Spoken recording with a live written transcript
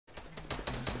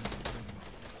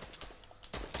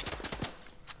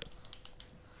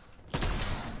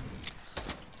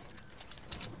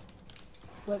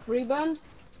Quick rebound.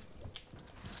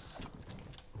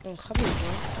 Oh, come here,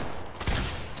 bro.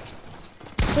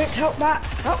 Quick, help Matt!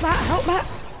 Help Matt! Help Matt!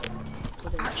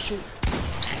 Actually.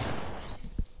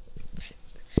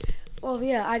 Well,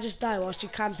 yeah, I just died whilst you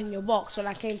camped in your box when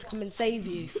I came to come and save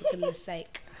you, for goodness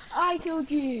sake. I killed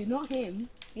you, not him.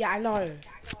 Yeah, I know.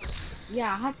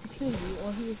 Yeah, I had to kill you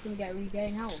or he was going to get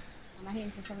regain health. And I hit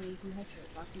him for 72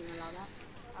 headshots, so I couldn't allow that.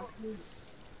 Absolutely.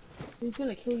 He was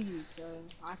going to kill you, so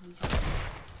I had to do something.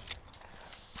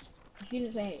 If you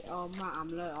didn't say, oh Matt,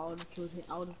 I'm low, I would have killed him.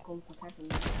 I would have gone for Kevin.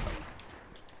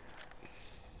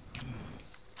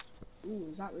 Ooh,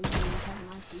 is that really Kevin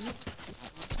I see?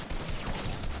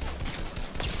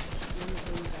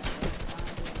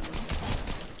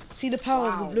 See the power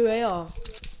of the blue AR?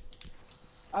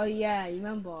 Oh yeah, you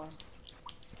remember?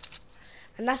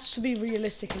 And that's to be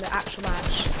realistic in the actual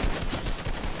match.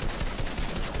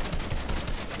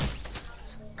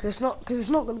 Cause it's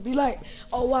not gonna be like,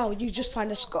 oh wow, you just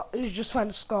find a scar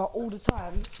all the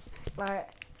time. Like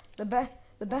the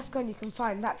best gun you can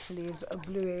find naturally is a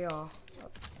blue AR.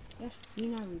 Yes, you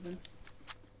know, Ruben.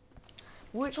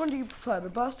 Which one do you prefer, the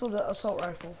burst or the assault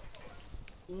rifle?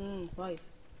 Both.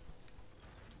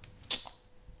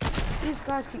 These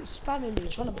guys keep spamming me,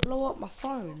 trying to blow up my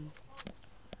phone.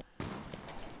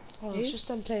 Oh, it's just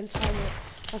them playing time with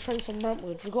my friends from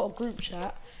Brentwood. We've got a group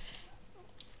chat.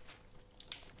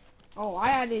 Oh, I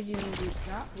added you in the group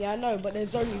chat. Yeah, I know, but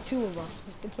there's only 2 of us.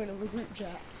 What's the point of a group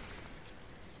chat?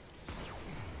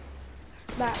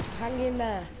 Matt, hang in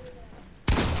there.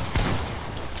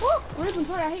 Oh, Ruben,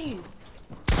 sorry, I hit you.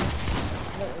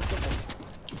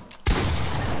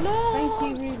 No!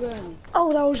 Thank you, Ruben.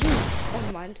 Oh, that was you.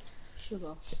 Never mind.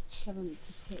 Sugar. Kevin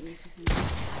just hit me because he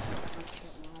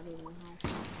shot me. I don't know how.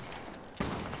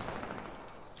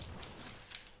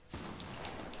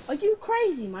 Are you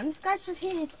crazy, man? This guy's just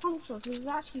hitting his pump shots. This is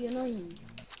actually annoying.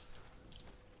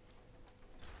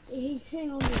 He's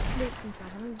hitting all the flicks and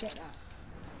stuff. I don't get that.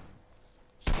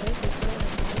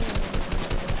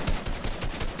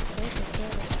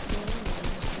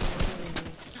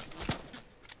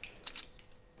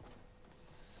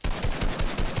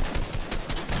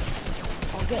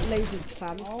 I'll get lasered,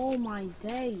 fam. Oh my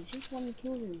days. Just want to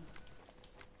kill him.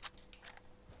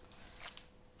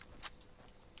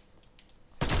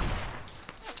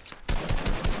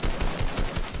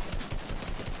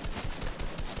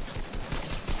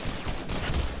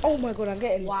 Oh my god, I'm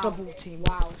getting double teamed.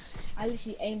 Wow. I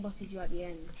literally aimbotted you at the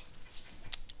end.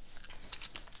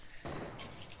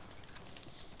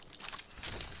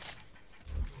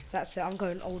 That's it, I'm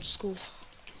going old school.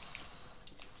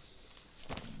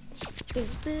 Get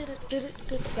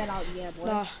out the air, boy.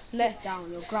 Nah, sit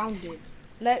down, you're grounded.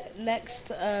 Next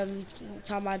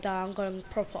time I die, I'm going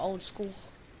proper old school.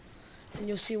 And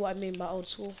you'll see what I mean by old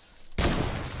school.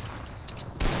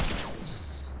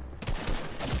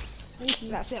 Thank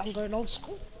you. That's it, I'm going old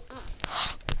school.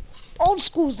 Old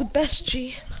school's the best,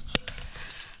 G.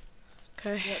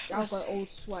 Okay. Watch, I'll go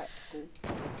old sweat school.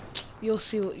 You'll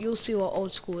see what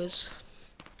old school is.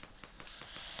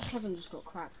 Kevin just got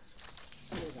cracks.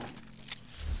 Look at that.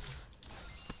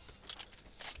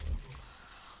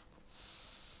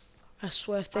 I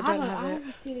swear if they don't have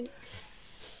it.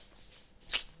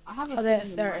 I have a Oh, there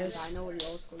feeling it is. I know what the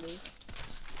old school is.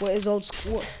 What is old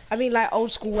school? I mean, like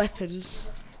old school weapons.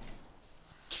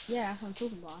 Yeah, that's what I'm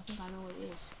talking about. I think I know what it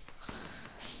is.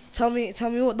 Tell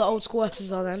me what the old school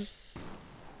weapons are then.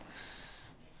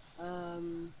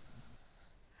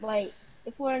 Wait.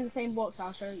 If we're in the same box,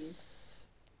 I'll show you.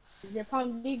 Is it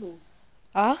pump legal?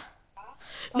 Huh?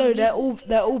 No, they're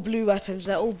all blue weapons.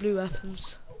 They're all blue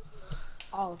weapons.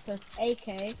 Oh, so it's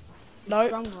AK. No.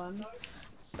 Strong one.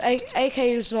 AK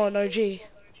is not an OG.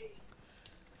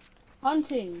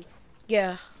 Hunting.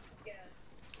 Yeah.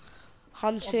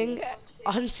 Hunting,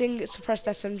 suppressed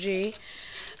SMG,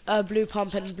 blue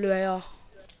pump and blue AR.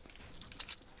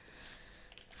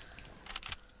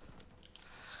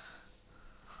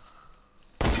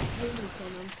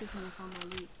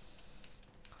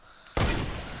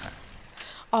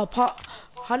 Oh,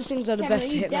 huntings are the best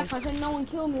to hit. I said no one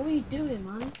kill me. What are you doing,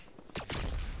 man?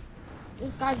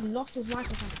 This guy's lost his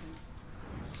life or something.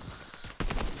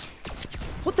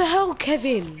 What the hell,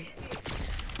 Kevin?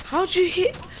 How'd you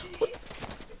hit? What?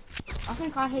 I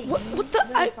think I hit you. What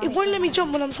the? It won't let me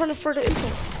jump when I'm trying to throw the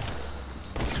impulse.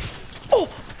 Oh,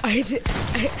 I hit it.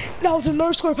 That was a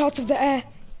no scope out of the air.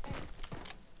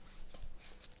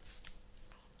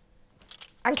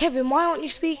 And Kevin, why aren't you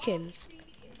speaking?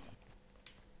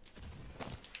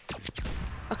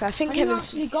 Okay, I think Kevin's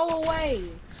actually go away.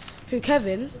 Who,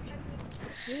 Kevin?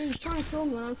 Yeah, he's trying to kill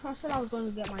me, and I said I was going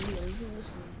to get my lead. He's not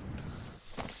listening.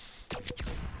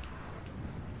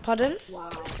 Pardon? Wow.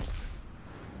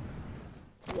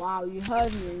 Wow, you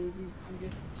heard me and you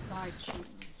just tried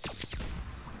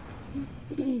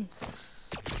shooting.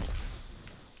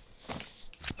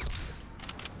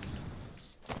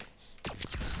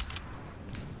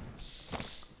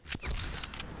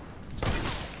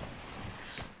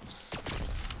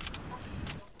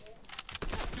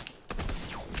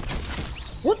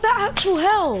 What the actual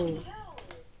hell?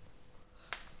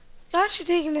 You're actually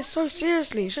taking this so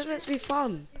seriously. It's just meant to be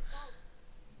fun.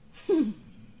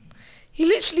 He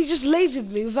literally just lasered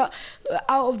me without,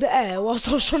 out of the air whilst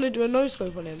I was trying to do a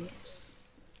no-scope on him.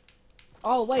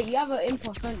 Oh wait, you have an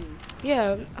impulse, don't you?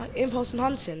 Yeah, impulse and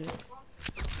hunting.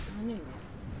 I knew it.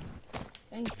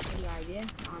 Thanks for the idea.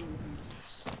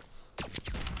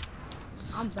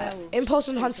 I'm better. Impulse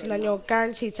and hunting, and you're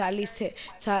guaranteed to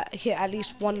hit at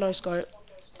least one no-scope.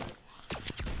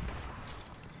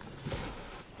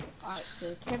 Alright,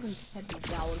 so Kevin's head is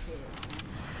down here.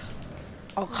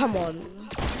 Oh, come on.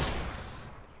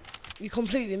 You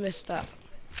completely missed that.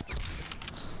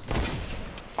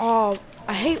 Oh,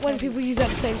 I hate when people use it at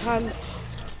the same time.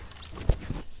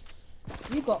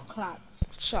 You got clapped.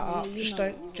 Shut up.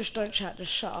 Just don't chat.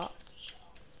 Just shut up.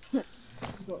 You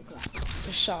got clapped.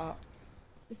 Just shut up.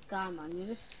 This guy,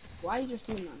 man, why are you just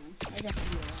doing that, man? Why you have to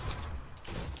do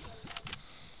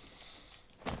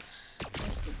that?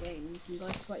 That's the game. You can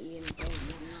go sweaty in the game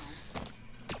right now.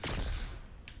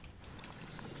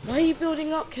 Why are you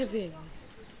building up, Kevin?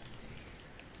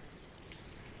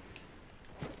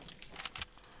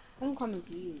 I'm coming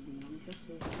to you, man. Just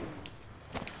to,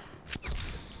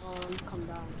 oh, you come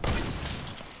down.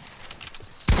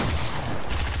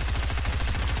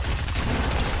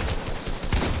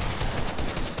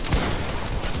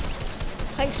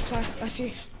 Thanks,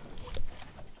 Matthew.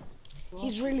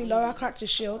 He's really low. I cracked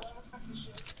his shield.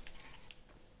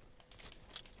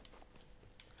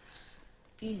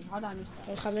 Jesus, how did I miss that?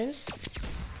 I'm coming.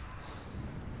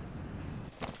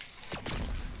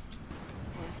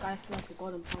 Oh, this guy still has the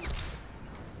golden pump.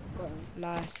 Got him.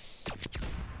 Nice.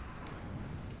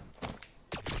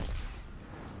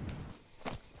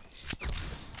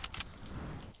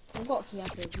 I've got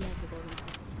Fiat, he has the golden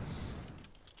pump.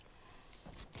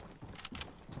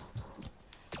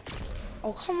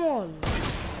 Oh, come on.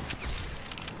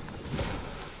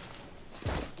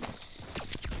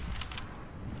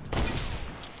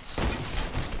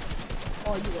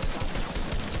 Oh, you got that.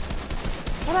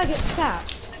 How did I get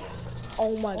clapped?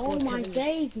 Oh my god. Oh my Kevin.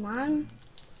 days, man.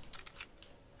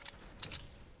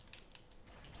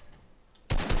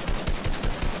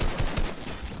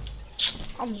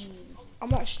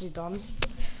 I'm actually done.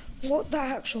 What the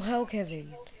actual hell,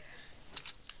 Kevin?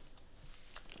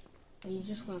 You're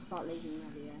just gonna start leaving me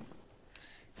over here.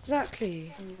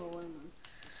 Exactly. Go away, man.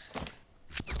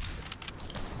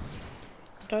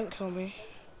 Don't kill me.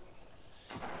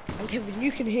 And Kevin,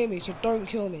 you can hear me, so don't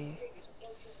kill me.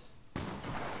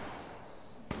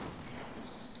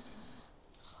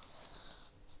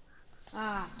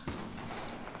 Ah.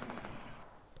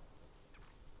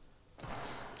 I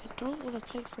don't want to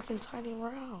play freaking tiny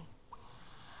round.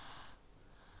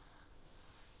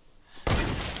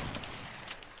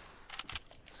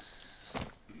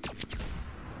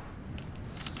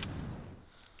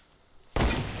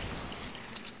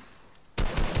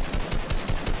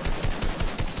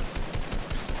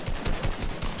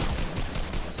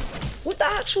 What the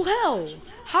actual hell?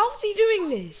 How is he doing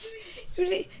this?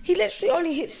 He literally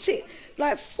only hit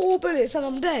 4 bullets and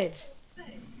I'm dead.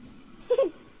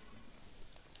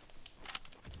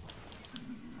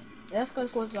 Let's go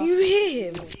towards Can you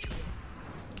hear him?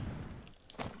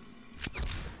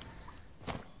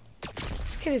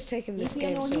 This kid is taking this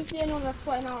game so... He's the only one that's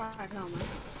fighting out right now, man.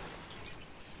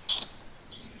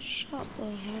 Shut the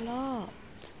hell up.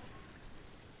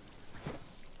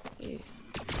 Yeah.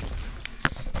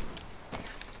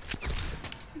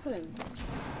 Look at him.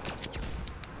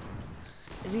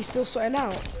 Is he still sorting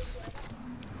out?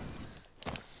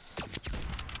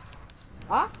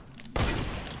 Huh?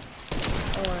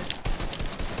 Alright.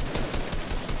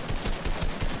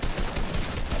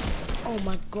 Oh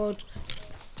my god.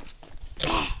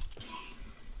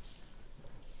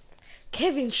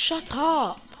 Kevin, shut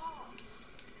up.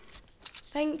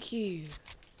 Thank you.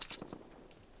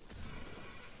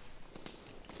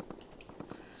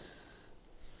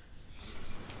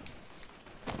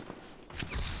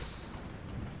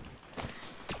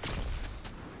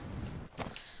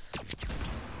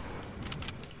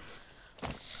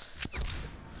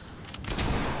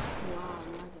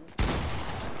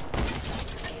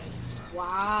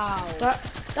 Wow.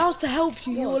 That was to help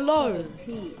you. You were low.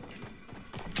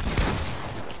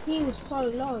 He was so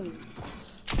low.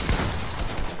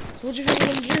 What do you think I'm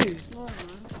gonna do? No, man.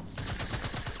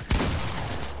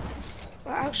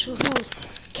 Like, actual health.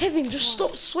 Kevin, just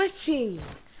stop sweating.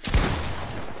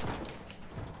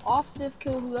 After this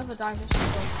kill, whoever dies, just go.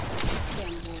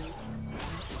 Damn boy.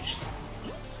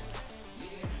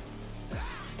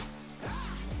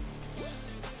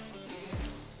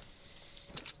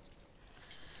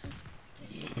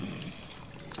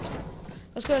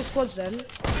 Let's go in squads then.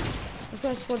 Let's go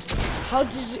in squads. How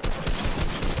did you?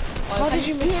 Oh, How did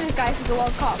you miss? this guy? This is the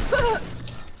World Cup.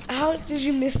 How did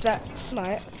you miss that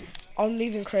snipe on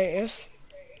leaving creative?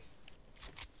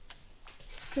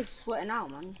 This kid's sweating out,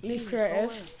 man. Leave Jesus, creative.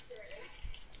 go away.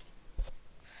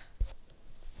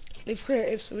 Leave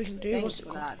creative so we can do what's Thanks it for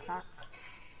called? that attack.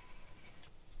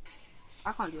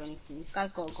 I can't do anything. This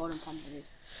guy's got a golden pump in his.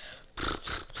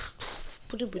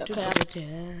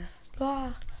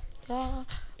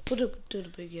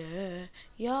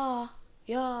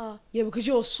 Yeah, because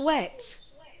you're sweat.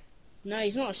 No,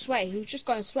 he's not a sweat. He was just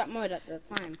going sweat mode at the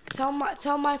time.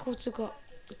 Tell Michael to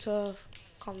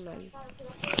come then.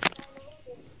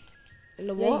 In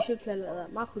the Yeah, you what? should play like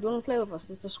that. Michael, do you want to play with us?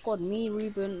 It's the squad. Me,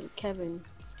 Ruben, Kevin.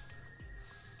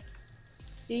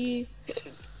 Do you?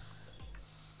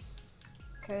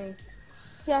 Okay.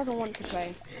 He doesn't want to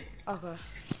play. Okay.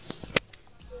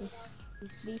 He's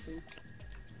sleeping.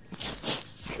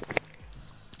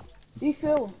 Do you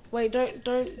feel? Wait,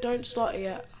 don't start it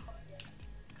yet.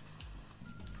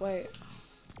 Wait.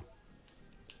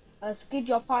 Skid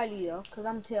your pie leader, because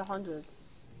I'm tier 100.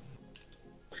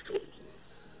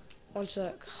 One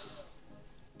sec.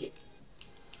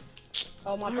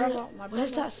 Oh, my brother.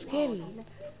 Where's that skin?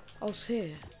 Oh, it's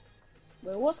here.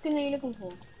 Wait, what skin are you looking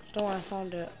for? Don't worry, I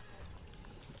found it.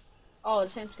 Oh, the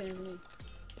same skin as me.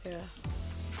 Yeah.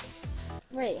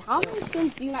 Wait, how many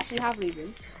skins do you actually have,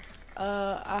 Ruben?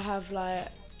 I have like,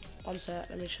 one sec,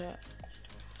 let me check.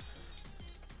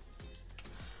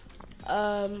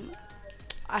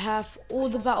 I have all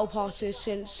the battle passes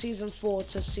since season 4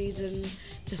 to season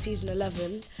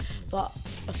 11, but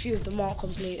a few of them aren't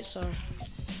complete, so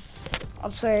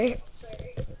I'd say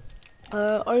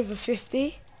over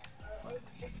 50.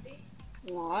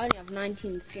 Well, I only have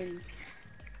 19 skins.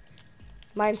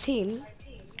 19?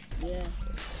 Yeah.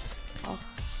 Oh.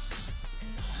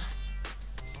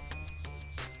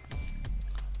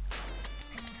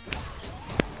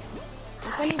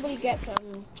 If anybody gets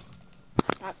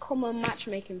that common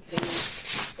matchmaking thing,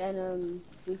 then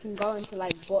we can go into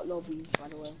like bot lobbies, by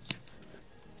the way.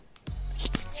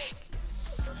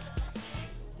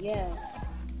 Yeah.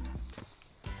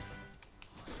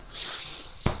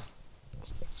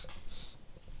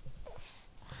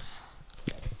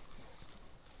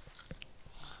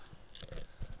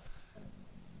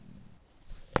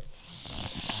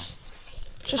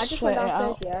 I just went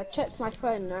downstairs, yeah, I checked my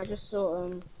phone and I just saw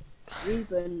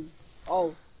Ruben,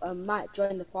 Matt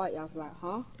joined the party. I was like,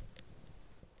 huh?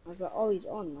 I was like, oh, he's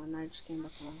on, and I just came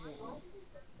back and I was like,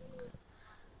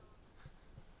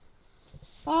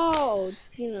 oh,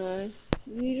 you know,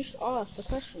 you just asked the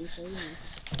question, so you know.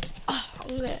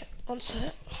 I'm lit. One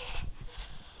sec.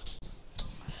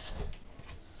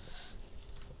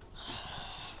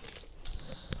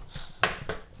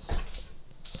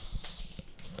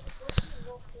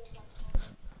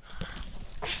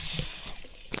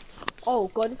 Oh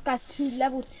god, this guy's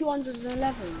level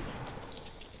 211.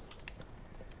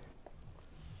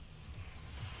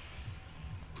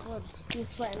 God, he's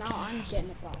sweating out. I'm getting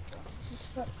it back.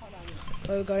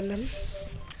 Where we going then?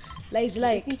 Lazy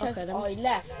Lake. Okay then. Oh, he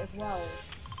left as well.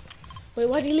 Wait,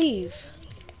 why'd he leave?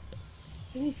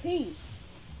 He's peed.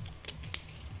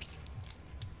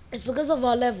 It's because of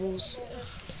our levels.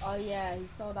 Oh yeah, he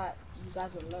saw that you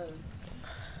guys were low.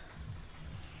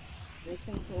 They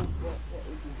think so. What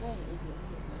idiot? What an idiot.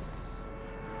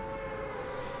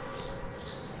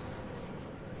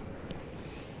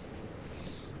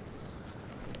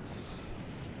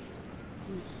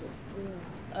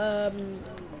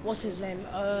 What's his name?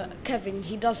 Kevin,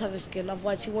 he does have a skin,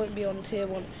 otherwise he won't be on tier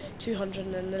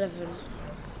 211.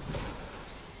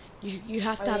 You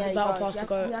have to have the battle pass to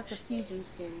go. You have the fusion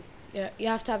skin. Yeah, you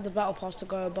have to have the battle pass to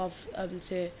go above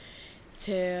tier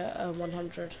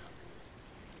 100.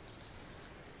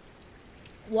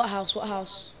 What house? What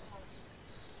house?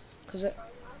 Cause it.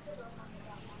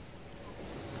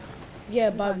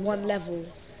 Yeah, by one level.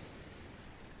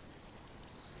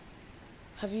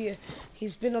 Have you?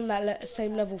 He's been on that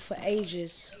same level for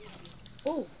ages.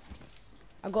 Oh.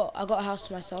 I got a house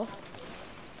to myself.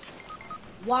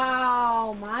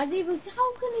 Wow, man! How can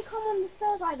he come on the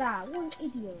stairs like that? What an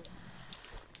idiot!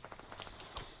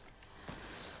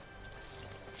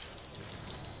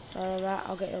 That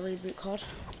I'll get your reboot card.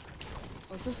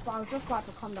 I was just about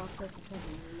to come downstairs to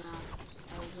Kevin, and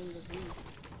I was in the view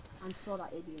and saw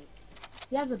that idiot.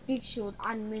 He has a big shield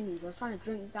and minis. I was trying to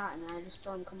drink that, and I just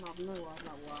saw him come out of nowhere. I was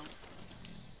like, wow.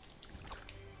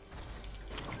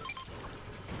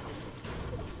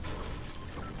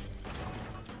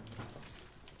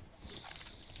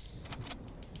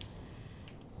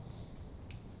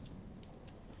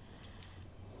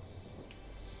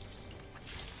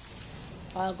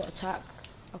 I got attack.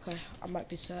 Okay, I might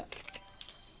be set.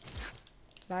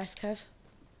 Nice, Kev.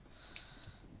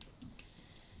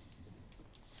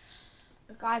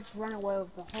 The guy's run away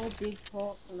with the whole big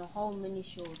pot and the whole mini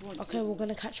shield. Okay, we're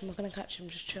gonna catch him. We're gonna catch him.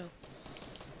 Just chill.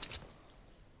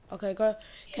 Okay, go,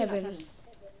 Kevin.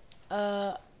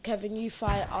 Kevin, you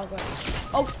fight. I'll go.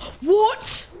 Oh,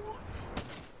 what?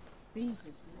 Jesus.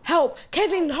 Help,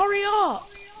 Kevin! Hurry up!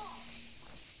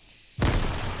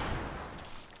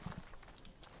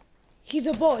 He's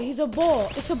a bot. He's a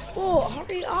bot. It's a bot.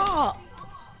 Hurry up!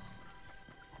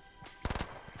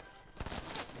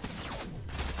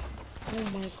 Oh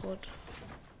my god.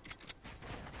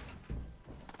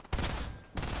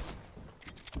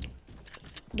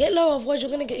 Get low, otherwise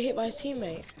you're gonna get hit by his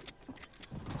teammate.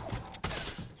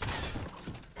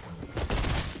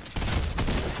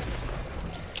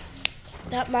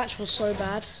 That match was so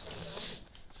bad.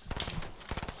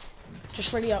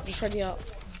 Just ready up, just ready up.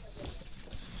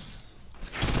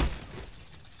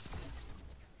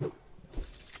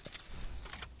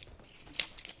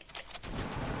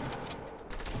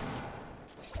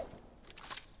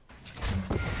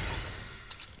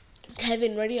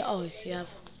 Kevin, ready up. Oh, you have.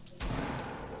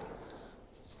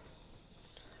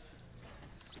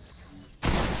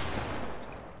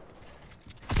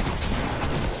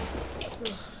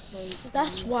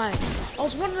 That's why. I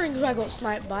was wondering who I got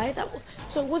sniped by.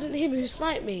 So it wasn't him who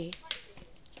sniped me.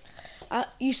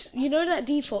 You know that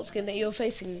default skin that you're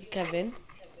facing, Kevin?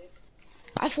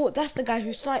 I thought that's the guy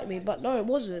who sniped me, but no, it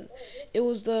wasn't. It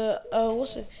was the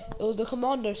It was the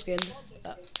commando skin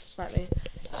that sniped me.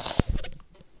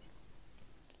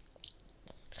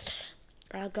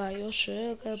 I got your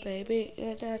sugar, baby,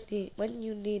 when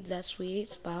you need that sweet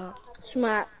spot.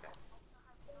 Smack.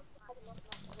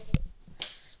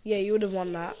 Yeah, you would have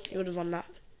won that. You would have won that.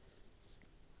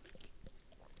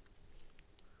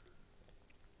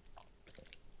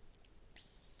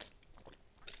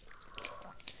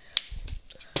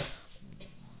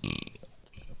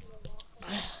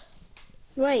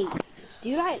 Wait, do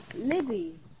you like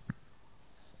Libby?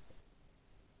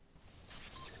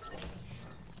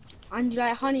 And you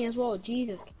like Honey as well?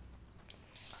 Jesus.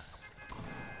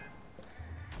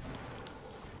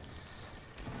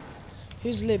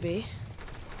 Who's Libby?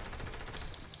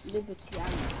 Liberty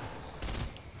Anna.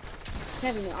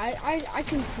 Kevin, I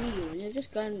can see you, and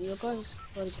you're going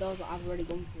for the girls that I've already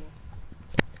gone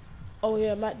for. Oh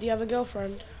yeah, Matt, do you have a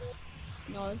girlfriend?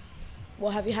 No.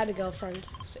 Well, have you had a girlfriend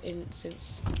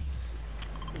since?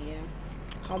 Yeah.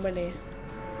 How many?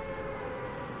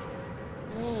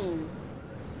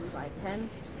 It's like 10.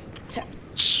 10.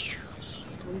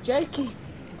 I'm joking.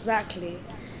 Exactly.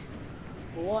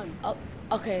 For one. Oh,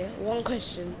 okay, one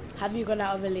question. Have you gone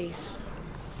out of a lease?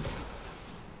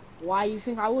 Why you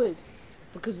think I would?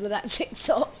 Because of that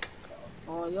TikTok.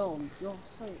 Oh, you're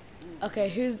so. Okay,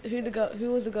 who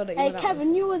was the girl that you Hey, went out Kevin,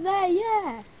 with? you were there,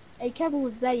 yeah. Hey, Kevin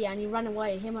was there, yeah, and he ran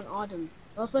away. Him and Arden.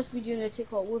 They were supposed to be doing a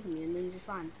TikTok with me, and then he just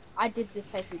ran. I did this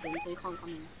place with them, so you can't come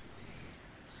in.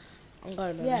 I'm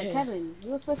going over Yeah, here. Kevin, you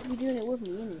were supposed to be doing it with me,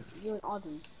 innit? You and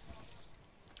Arden.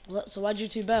 What? So why'd you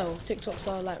two bail? TikToks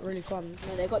are like really fun.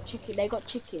 No, they got chicken. They got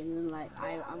chicken, and like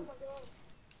I'm.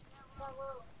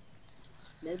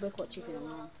 They both got chicken and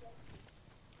lamb.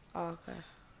 Oh, okay.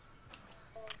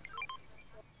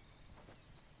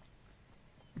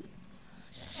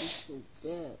 It's so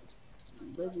bad.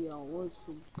 Baby, I was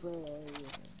so bad.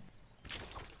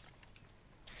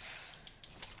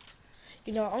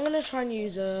 You know, I'm gonna try and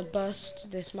use a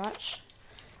burst this match,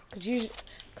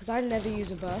 cause I never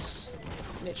use a burst,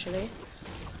 literally.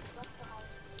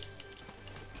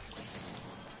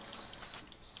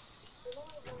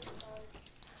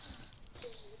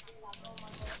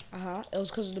 It was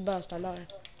cause of the burst, I know.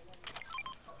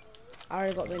 I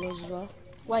already got minis as well.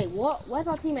 Wait, what? Where's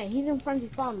our teammate? He's in Frenzy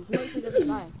Farms. What if he doesn't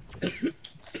die?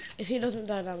 If he doesn't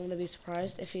die, then I'm gonna be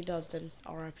surprised. If he does, then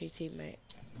RIP teammate.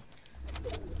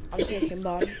 I'm taking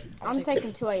bomb. I'm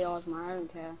taking 2 ARs, man. I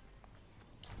don't care.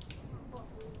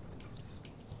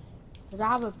 Cause I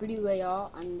have a blue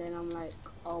AR, and then I'm like,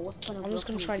 oh, what's the point of? I'm just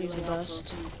gonna try and use the AR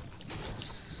burst.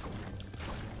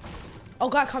 Oh,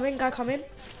 guy coming,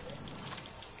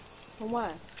 From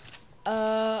where?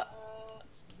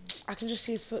 I can just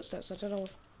see his footsteps. I don't know.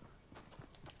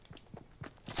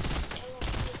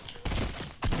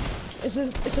 It's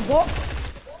a bot.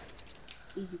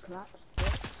 Easy collapse.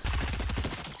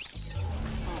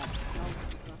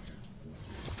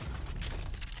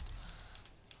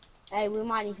 Hey, we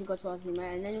might need to go to our team,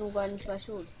 mate, and then we'll go any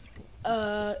special.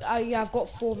 Yeah, I've got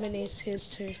 4 minis. Here's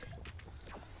 2.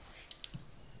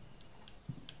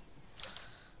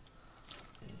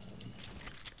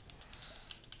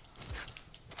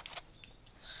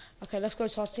 Okay, let's go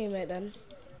to our teammate then.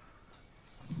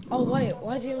 Oh wait,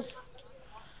 why is he?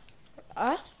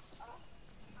 Ah?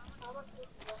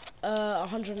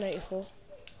 184.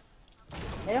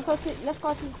 Hey, let's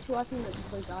go to our team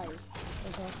before he dies.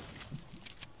 Okay.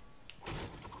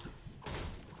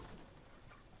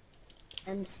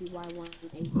 MCY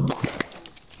 180.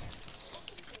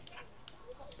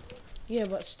 Yeah,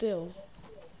 but still,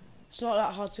 it's not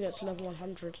that hard to get to level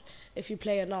 100 if you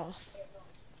play enough.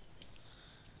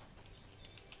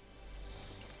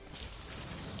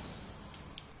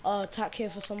 Attack here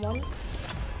for someone.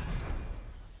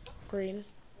 Green.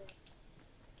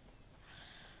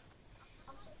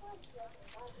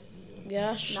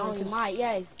 Yeah, sure. No, he might.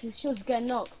 Yeah, his shield's getting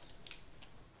knocked.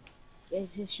 Yeah,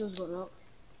 his shield's got knocked.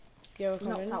 Yeah, we're He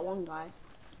knocked coming. out one guy.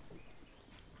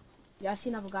 Yeah, I see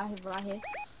another guy right here.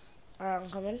 Alright, I'm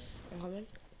coming. I'm coming.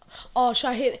 Oh, should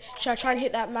I try and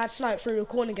hit that mad snipe through the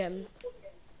corner again?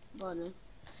 Go on then.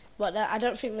 But I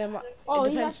don't think they might. Oh, it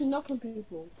he's depends. actually knocking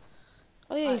people.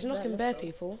 Oh yeah, he's Right, knocking let's bare go.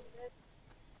 people.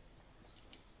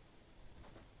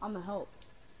 I'ma help.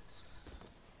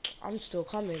 I'm still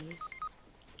coming.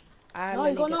 And No, then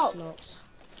he he got gets knocked. knocked.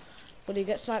 Will he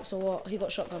get snipes or what? He got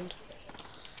shotgunned.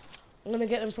 I'm gonna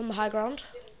get him from the high ground.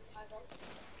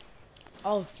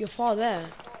 Oh, you're far there.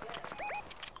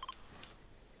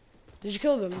 Did you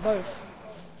kill them both?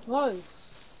 Whoa.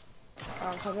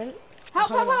 I'm coming. Help,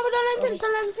 coming. help, help, don't let him finish,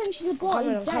 don't let him finish. He's a bot,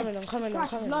 he's I'm dead. coming, I'm coming, His I'm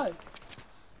flash is coming. low.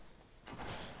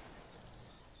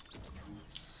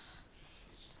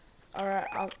 Alright,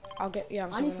 I'll get, yeah,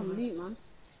 I'm I need coming, some loot, man.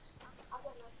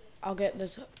 I'll get the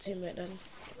teammate then.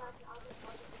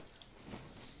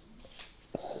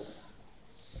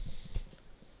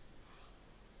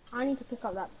 I need to pick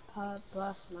up that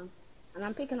burst, man. And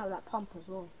I'm picking up that pump as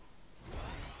well.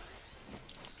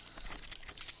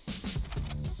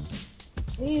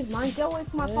 Please, man, get away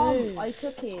from my pump. I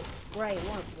took it. Great,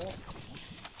 what?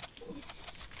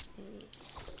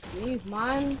 Leave,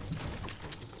 man.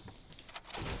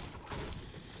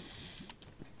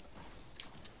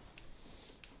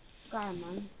 Guy,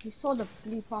 man. He saw the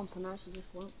blue pump and actually just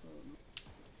went for it, man.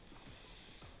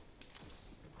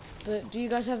 But do you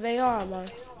guys have AR ammo?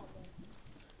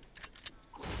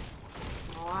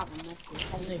 Oh, I have a message.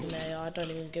 I'm taking the AR, I don't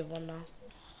even give one now.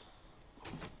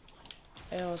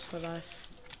 AR's for life.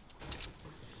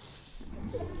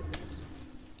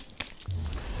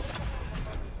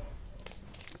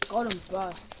 Got him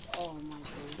burst. Oh my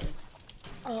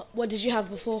goodness. What did you have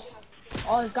before?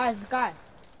 Oh, this guy.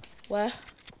 Where?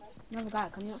 Another guy.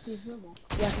 Can you not see his room?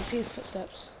 Yeah, I can see his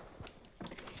footsteps.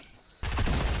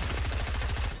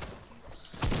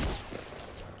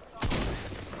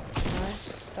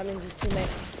 Nice. That means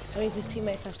his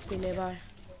teammates have to be nearby.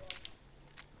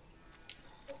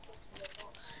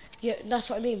 Yeah, that's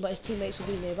what I mean. But his teammates will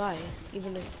be nearby,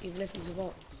 even if he's a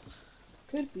bot.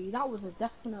 Could be. That was a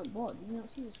definite bot. Did you not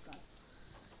see this guy?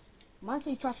 Might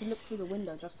say he tried to look through the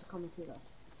window just to come and kill us.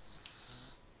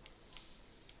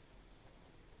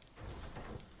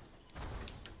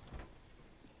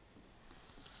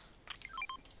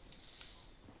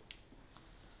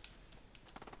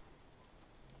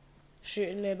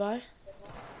 Shooting nearby.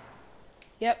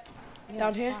 Yep. Yeah,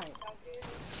 Down here. Right.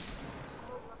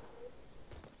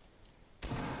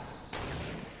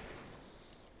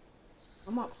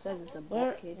 I'm upset with the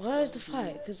bot kid. Where is the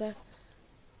fight? Because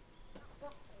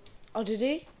Oh, did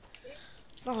he?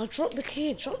 No, drop the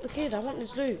kid. Drop the kid. I want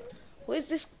this loot. What is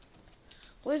this?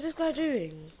 What is this guy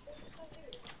doing?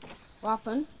 What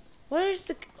happened? Where is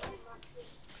the?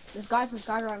 This guy's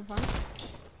right in front.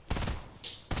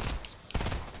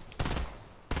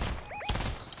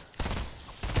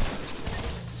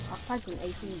 I was typing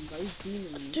 18, but he's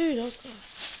beaming me. Dude, I was.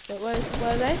 Wait, where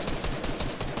are they?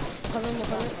 We're coming.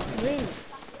 Move.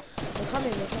 We're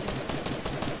coming.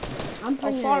 I'm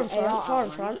playing far in an front, AR far in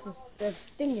man. front. The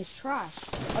thing is trash.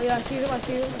 Oh yeah, I see him.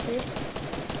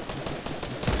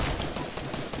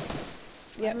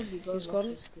 Yep, he's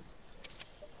gone.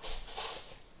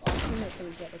 Oh, teammate's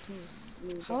gonna get the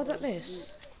team. How did that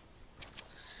miss?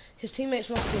 His teammates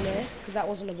must be near, because that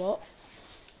wasn't a bot.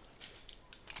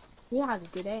 He had a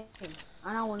good aim. And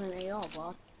I want an AR, but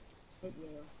I hit the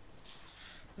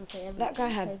AR. Okay, That guy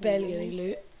had barely any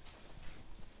loot.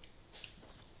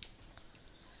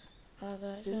 Yeah,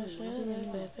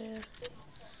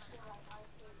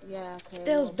 okay.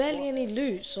 There was What? barely any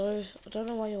loot, so I don't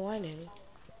know why you're whining.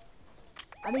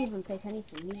 I didn't even take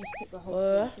anything. He just took the whole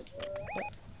Uh, thing.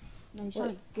 No, he's what?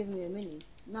 trying to give me a mini.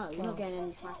 No, you're not Oh, getting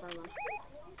any sniper ammo.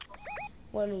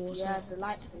 what in the water? Yeah, the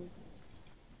light thing.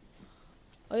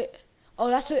 Wait. Oh,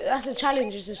 that's a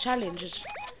challenge. It's a challenge.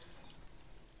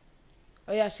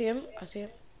 Oh yeah, I see him. I see him.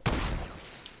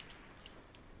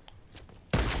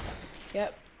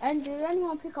 Yep. And did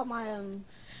anyone pick up my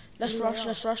Let's blue rush. AR?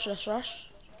 Let's rush. Let's rush.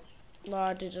 No,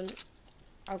 I didn't.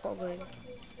 I got green.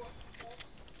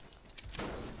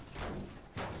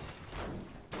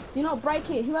 Do not break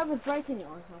it. Whoever's breaking it,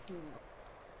 oh, it's not me.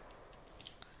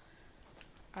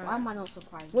 Why am I not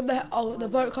surprised? What the hell? Oh, the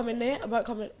boat coming near. A boat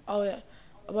coming. Oh yeah,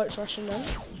 a boat's rushing them.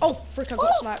 Oh frick! I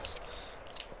got sniped.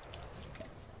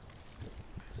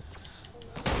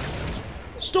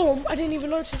 Storm. I didn't even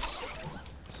notice.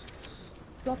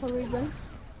 Drop a Ruben.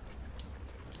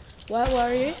 Where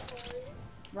are you?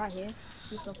 Right here.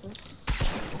 Two stoppers.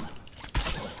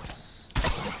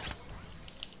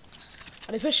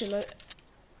 Are they pushing?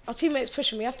 Our teammate's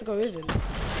pushing. We have to go with him.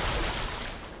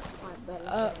 Alright,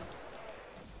 better.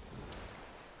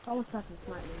 Someone's trying to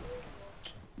snipe me.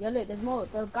 Yeah, look, there's more.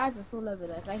 The guys are still over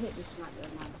there. If I hit this sniper,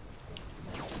 man.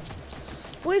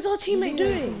 What is our teammate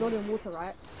doing? He's blood in water,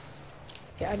 right?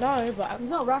 Yeah, I know, but He's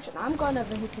not rushing. I'm going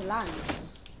over here to land.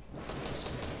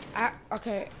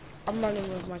 okay, I'm running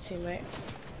with my teammate.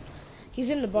 He's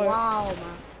in the boat. Wow,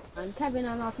 man. And Kevin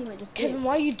and our teammate just Kevin,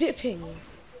 why are you dipping?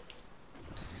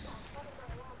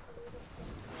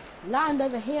 land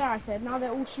over here, I said. Now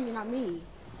they're all shooting at me.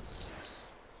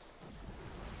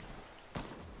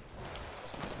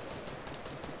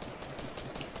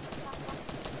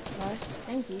 Nice.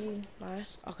 Thank you.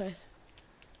 Nice. Okay.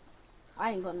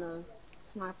 I ain't got no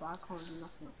sniper. I can't do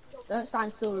nothing. Don't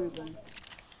stand still, Ruben.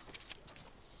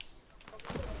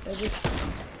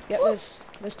 Yep,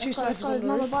 there's two snipers on the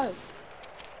roof. Boat.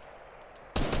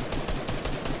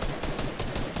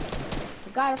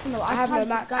 The guy that's on the I have no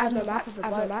mats. I have no mats. I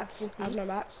have no mats. I have no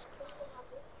mats.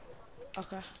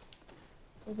 Okay.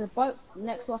 There's a boat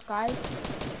next to us, guys.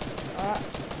 Alright.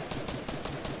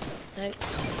 Thanks.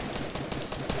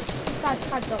 This guy's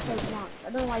tagged up so much. I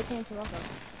don't know why he came to us.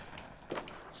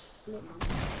 Look, man.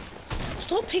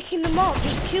 Stop picking them up.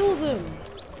 Just kill them.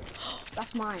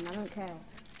 That's mine. I don't care.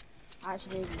 I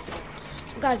actually gave you.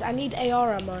 Guys, I need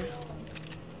AR ammo.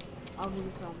 I'll give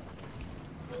you some.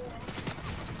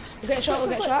 We'll get shot. We'll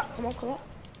get shot. Come on, come on.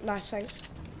 Nice, thanks.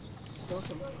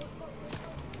 Awesome.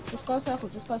 Just go circle.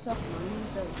 Just go circle, man.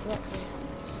 Don't drop here.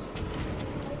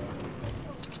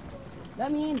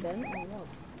 Let me in then. Oh,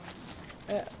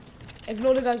 no.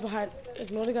 Ignore the guys behind.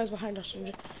 Ignore the guys behind us.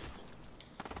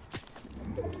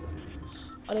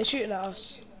 Are they shooting at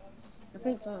us? I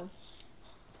think so.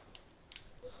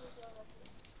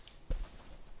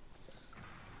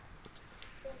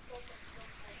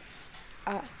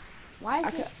 Why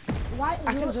is this? Why?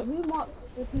 Who marks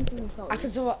the people in salt? I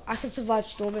can survive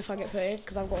storm if I get put in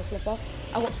because I've got a flopper.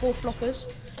 I've got 4 floppers.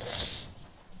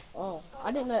 Oh,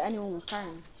 I didn't know anyone was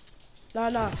carrying. No,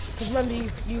 because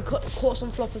remember you caught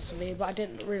some floppers for me, but I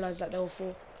didn't realise that there were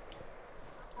 4.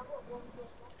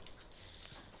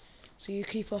 So you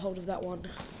keep a hold of that one.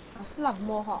 I still have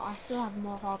more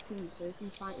harpoons. So if you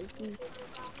find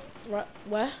Right,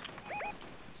 where?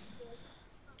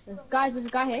 There's a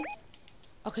guy here.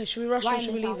 Okay, should we rush or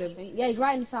should we leave him? Yeah, he's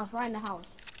right in the south, right in the house.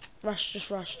 Rush,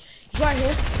 just rush. He's right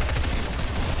here.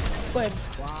 Got him.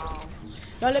 Wow.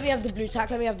 No, let me have the blue tack.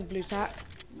 Let me have the blue tack.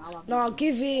 No,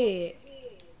 give it.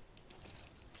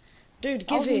 Dude,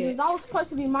 give it. That was supposed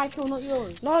to be my kill, not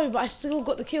yours. No, but I still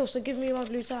got the kill, so give me my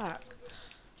blue tack.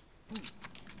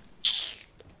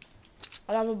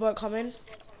 I'll have a boat coming.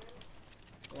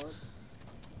 God.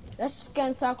 Let's just get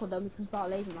in circle, then we can start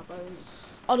lasing my boat.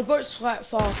 Oh, the boat's quite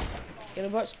far. Yeah, the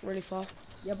boat's really far.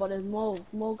 Yeah, but there's more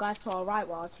guys to our right,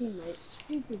 while our teammates,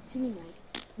 stupid teammate.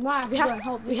 We have to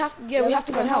help. We have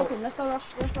to go and help him. Let's go rush.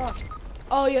 Let's rush.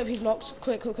 Oh yeah, he's knocked.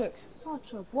 Quick.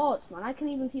 Such a bot, man. I can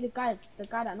even see the guy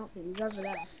that knocked him. He's over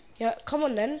there. Yeah, come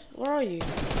on then. Where are you?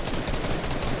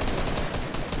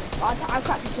 I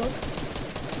cracked the shot.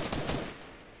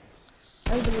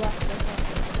 Everybody rush.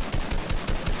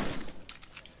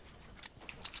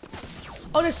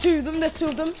 Oh, there's 2 of them. There's 2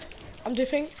 of them. I'm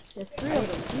dipping. There's 3 of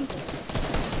them. Jesus.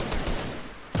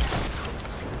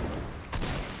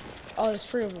 Oh, there's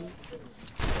 3 of them.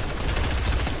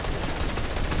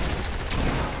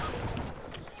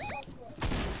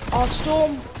 Oh,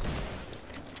 storm.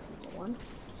 One.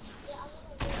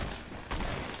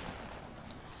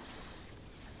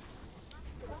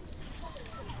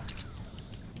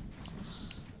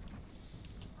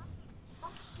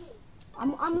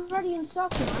 I'm already in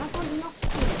circle, man. I can't do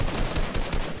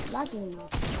nothing. Lagging now.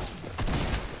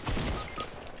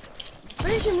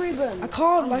 Finish him, Ruben. I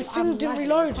can't. My thing didn't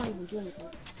reload. I can't even do anything.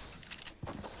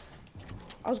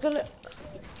 I was gonna.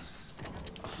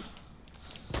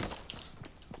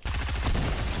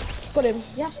 Got him.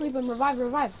 Yes, Ruben, revive,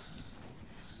 revive.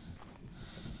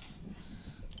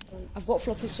 I've got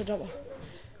floppers, so don't worry.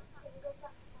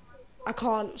 I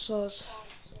can't, so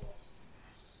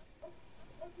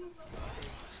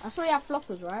I saw you have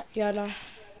floppers, right? yeah, no.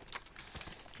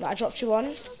 No, I dropped you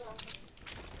one.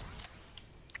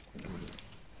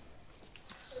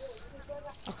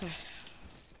 Okay.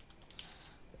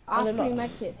 I have 3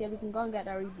 medkits, yeah, we can go and get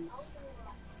that reboot.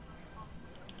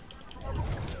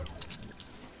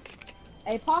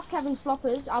 Hey, pass Kevin's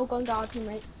floppers, I'll go and get our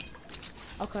teammates.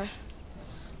 Okay.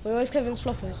 Where's Kevin's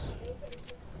floppers?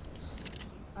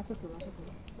 I took them.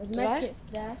 There's Did medkits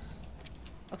there.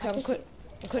 Okay, I'm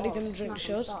quickly gonna drink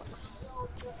shields.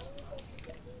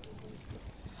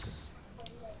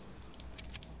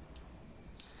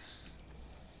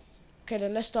 Okay,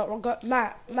 then let's start.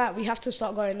 Matt, we have to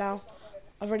start going now.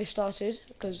 I've already started,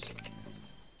 because...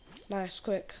 Nice,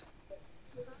 quick.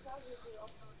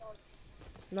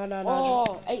 No.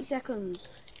 Oh, 8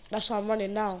 seconds. That's why I'm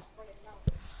running now.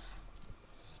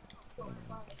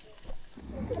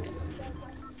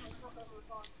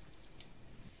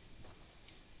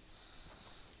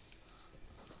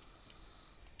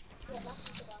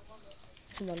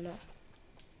 Come on now.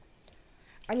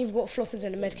 And you've got floppers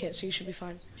in the medkit, so you should be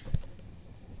fine.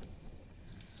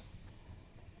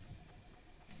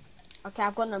 Okay,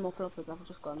 I've got no more floppers, I've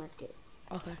just got a medkit.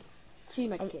 Okay. 2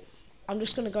 medkits. I'm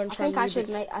just gonna go and try. I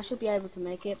should be able to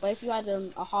make it, but if you had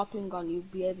a harpoon gun,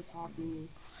 you'd be able to harpoon me.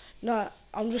 No,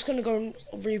 I'm just gonna go and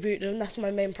reboot them. That's my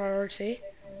main priority.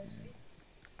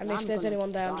 And if there's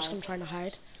anyone there, I'm just gonna try and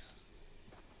hide.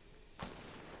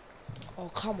 Oh,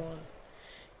 come on.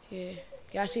 Yeah,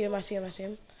 I see him.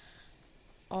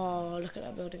 Oh, look at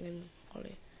that building in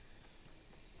Holly.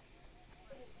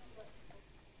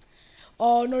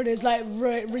 Oh no, there's like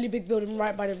really big building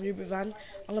right by the reboot van.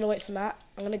 I'm gonna wait for Matt.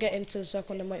 I'm gonna get into the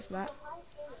circle and then wait for Matt.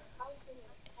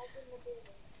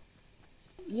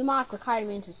 You might have to carry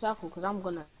me into circle because I'm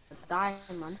gonna die,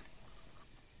 man.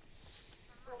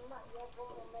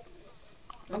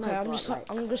 Okay,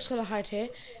 I'm just gonna hide here.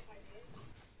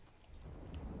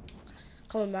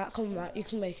 Come on, Matt. You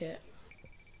can make it.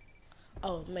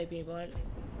 Oh, maybe he won't.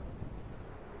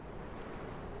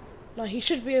 No, he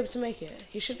should be able to make it.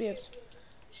 He should be able to.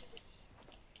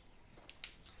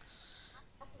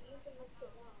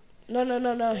 No,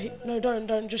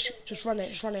 don't. Just run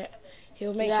it.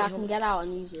 He'll make it. Yeah, I can get out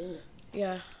and use it, innit?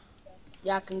 Yeah.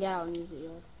 Yeah, I can get out and use it,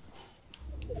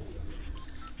 yeah.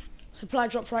 Supply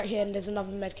drop right here and there's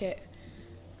another med kit.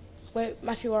 Wait,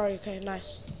 Matthew, where are you? Okay,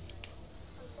 nice.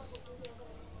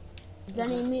 Is there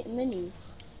any minis?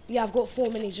 Yeah, I've got 4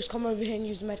 minis. Just come over here and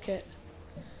use the med kit.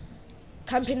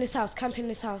 Camp in this house.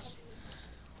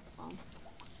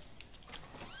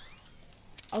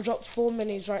 I'll drop 4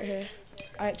 minis right here.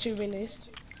 I had 2 minis.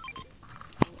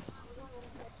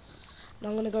 Now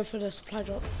I'm gonna go for the supply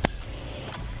drop.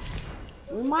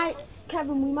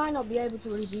 Kevin, we might not be able to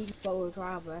reboot, but we'll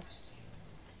try our best.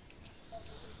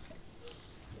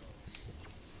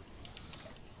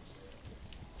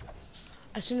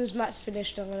 As soon as Matt's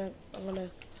finished, I'm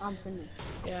finished.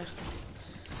 Yeah.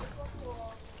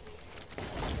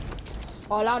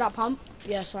 Oh, allow that pump?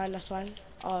 Yeah, that's fine.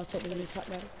 Oh, I'll take the release back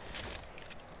then.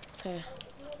 Okay.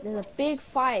 There's a big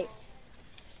fight.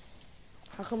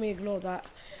 How can we ignore that?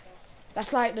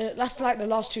 That's like the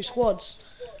last 2 squads.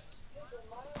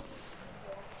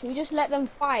 Should we just let them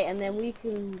fight and then we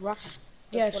can rush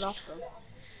the squad after?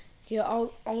 Yeah,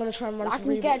 I'm gonna try and run. I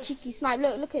can get a cheeky snipe.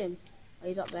 Look at him. Oh,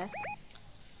 he's up there.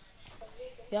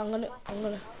 Yeah, I'm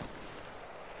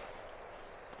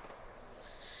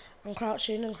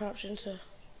crouching to.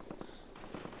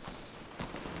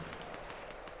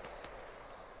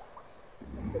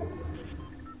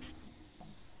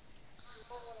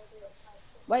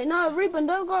 Wait, no, Ruben,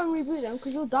 don't go and reboot them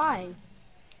because you'll die.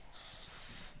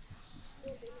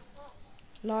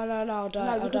 No, I'll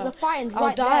die. No, because the fighting's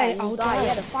right there. I'll die.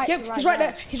 Yeah, the fight's right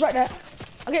there. He's right there.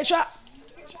 I'll get shot.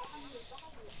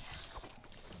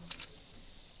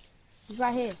 He's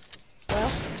right here.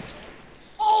 Well.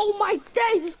 Oh my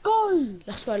days, it's gone!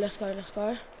 Let's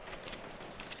go.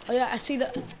 Oh yeah, I see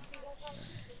that.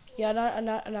 Yeah, no, I'm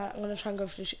gonna try and go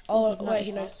for the Oh, wait,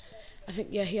 he knows. I think,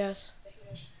 yeah, he has.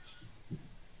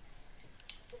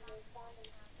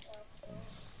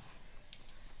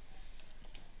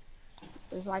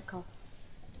 There's like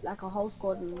a whole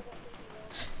squad.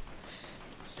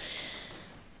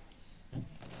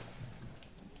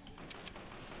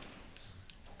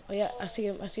 Oh yeah, I see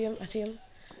him, I see him, I see him.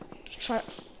 Try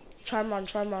and run,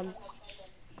 try and run.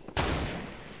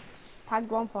 Tagged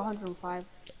one for 105.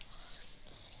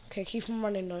 Okay, keep him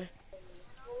running though.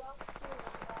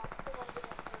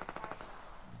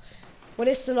 When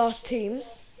it's the last team,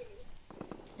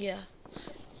 yeah.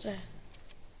 There.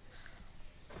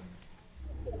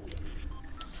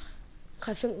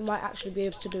 I think we might actually be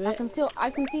able to do it. I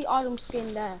can see Adam's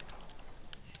skin there.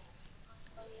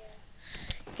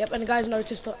 Yep, and the guys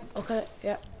noticed that. Okay,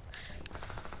 yep.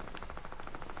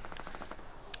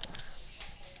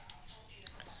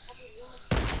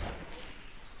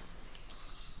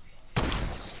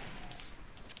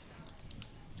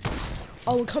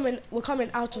 Oh, we're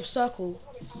coming out of circle.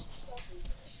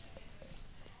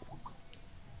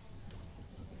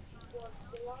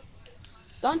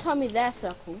 Don't tell me their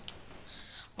circle.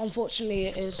 Unfortunately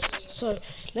it is. So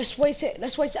let's wait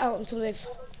it out until they've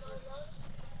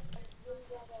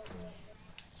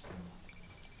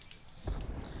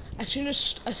as soon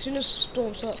as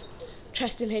storms up.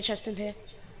 Chest in here.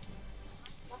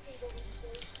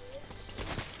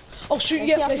 Oh shoot,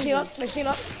 yep, they've seen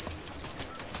us.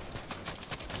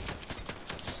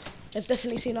 They've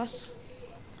definitely seen us.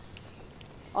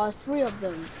 Oh, 3 of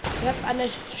them. Yep, and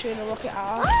they're shooting a rocket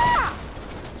at us. Ah!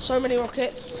 So many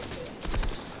rockets.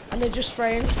 And they're just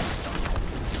spraying.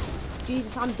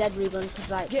 Jesus, I'm dead, Ruben, because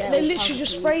like... Yeah, they're literally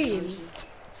just spraying.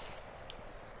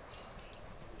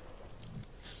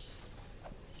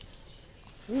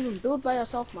 Ruben, build by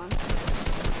yourself, man.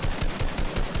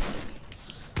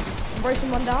 I'm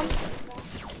breaking one down.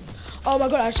 Oh my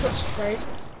god, I just got sprayed.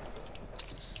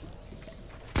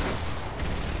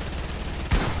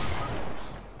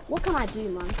 What can I do,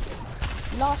 man?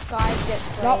 Last guy gets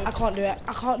sprayed. No, I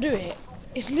can't do it.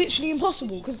 It's literally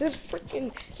impossible because they're just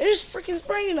freaking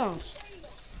spraying us.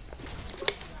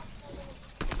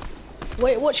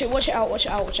 Wait, watch it out.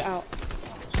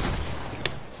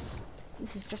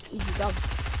 This is just easy dub.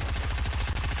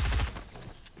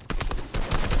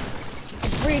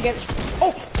 It's 3 against.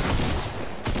 Oh!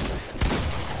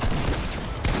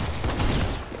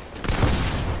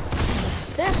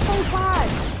 They're so bad.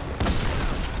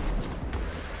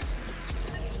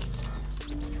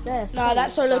 Nah,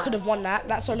 that solo could have won that.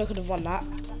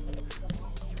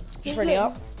 Just really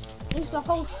up. It's a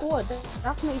whole squad.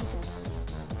 That's not even.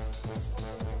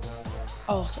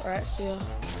 Oh, alright, see ya.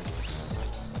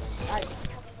 Right.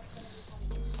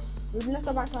 Ruben, let's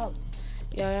go back to up.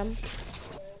 Yeah, I am.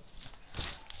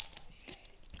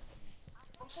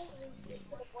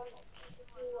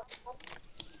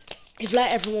 If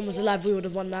like everyone was alive, we would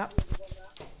have won that.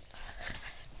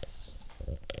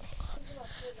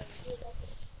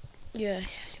 Yeah,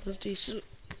 it was decent.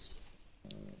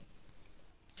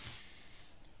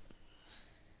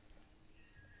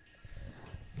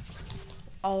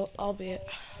 I'll be it.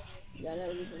 Yeah, that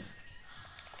would be.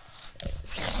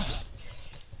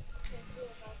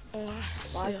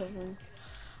 See ya.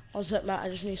 What's up, Matt? I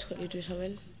just need to quickly do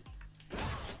something.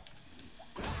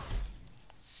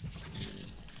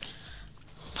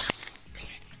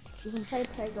 You can play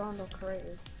playground or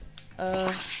creative.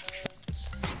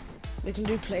 We can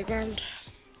do playground.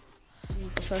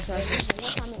 First time.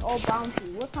 What time is, or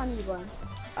bounty? What time you going?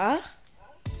 Huh?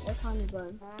 What time you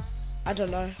going? I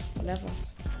don't know. Whenever.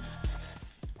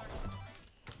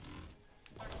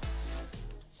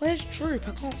 Where's Droop?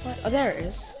 I can't find. Oh, there it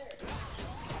is.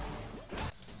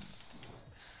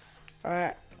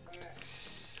 Alright.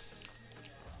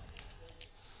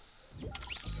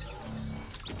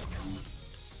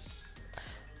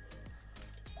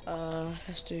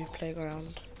 Let's do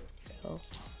playground. Oh.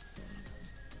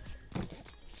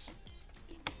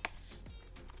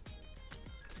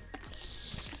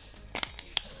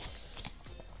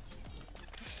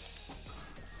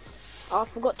 I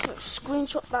forgot to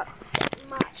screenshot that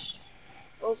match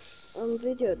or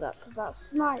video that because that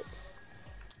snipe.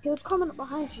 He was coming up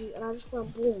behind you and I just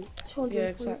went boom.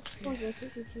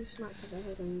 262 snipes to the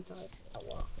head and you died. Oh,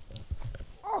 wow.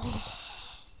 Oh.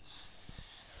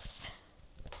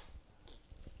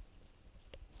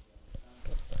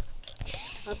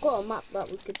 I've got a map that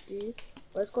we could do,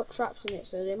 but it's got traps in it,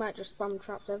 so they might just spam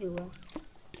traps everywhere.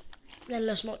 Then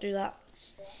let's not do that.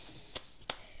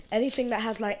 Anything that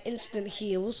has like instant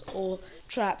heals or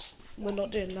traps, we're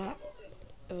not doing that.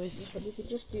 But we could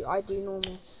just do ID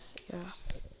normal. Yeah.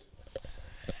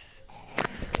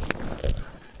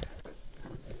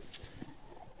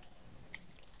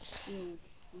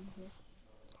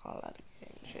 I'll add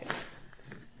game shit.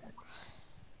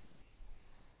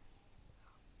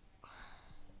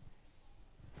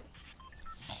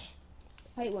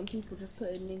 I hate when people just put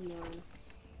a ninja on.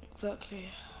 Exactly.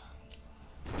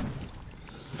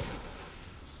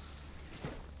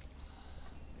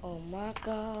 Oh my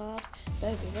god,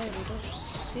 baby, baby, don't you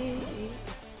see?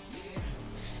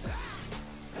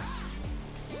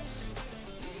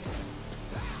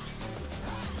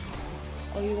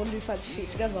 Oh, you want to do fancy feet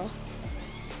together?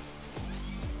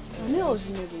 I knew it was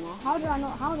Enigma. How did I know?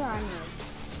 How did I know?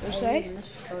 What say? Let's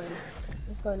go in.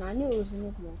 Let's go in. I knew it was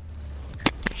Enigma.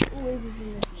 Always is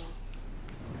Enigma.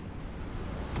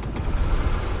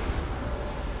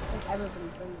 Look,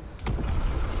 everybody's joining.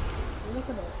 Look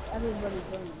at it. Everybody's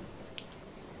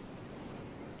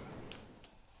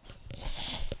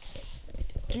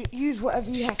joining. Use whatever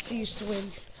you have to use to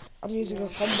win. I'm using a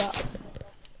combat.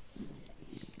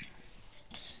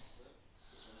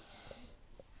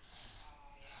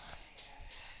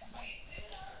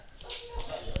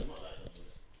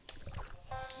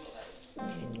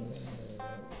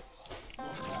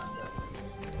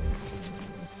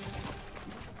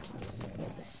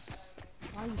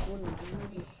 Why are you joining?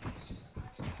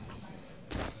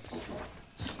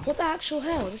 What the actual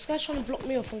hell? This guy's trying to block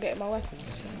me off from getting my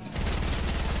weapons.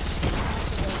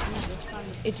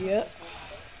 Idiot.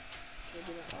 Oh,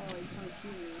 he's trying to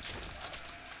kill me.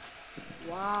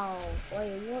 Wow.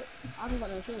 Wait, what? I haven't got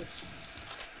no choice.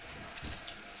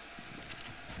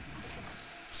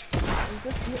 He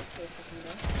just glitched for a second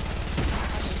there.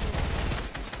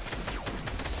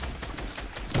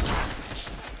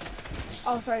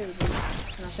 Oh, sorry.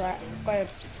 That's alright. Go ahead.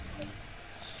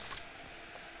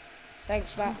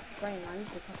 Thanks, Matt. Brain, I need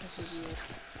to catch up with you.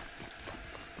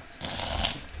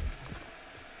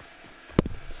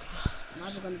 I'm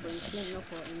either gonna bring Flint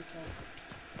up or intro.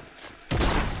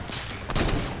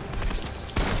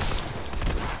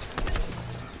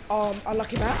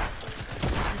 Unlucky Matt.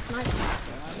 I'm sniping, so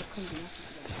I just come to nothing.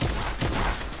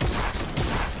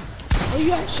 Are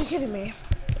you actually kidding me?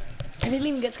 I didn't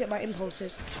even get to get my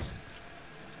impulses.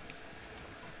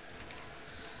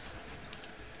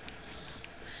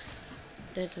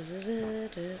 I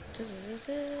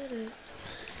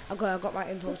got my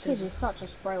impulses. This kid is such a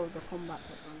spray with the combat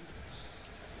gun.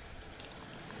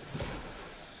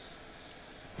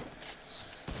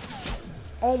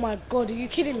 Oh my god, are you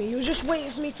kidding me? You were just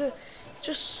waiting for me to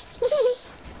just...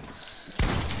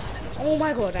 Oh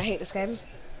my god, I hate this game.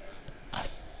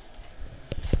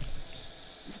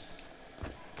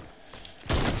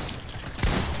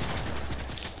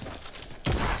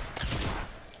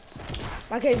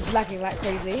 My game's lagging like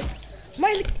crazy.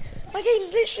 My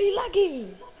game's literally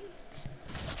lagging.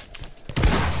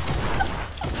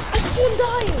 I spawned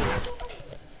dying.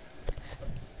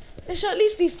 There should at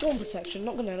least be spawn protection,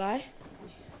 not gonna lie.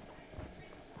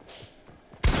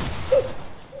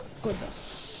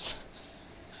 Goodness.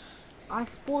 I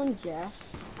spawned, yeah,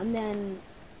 and then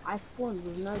I spawned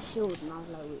with no shield, and I was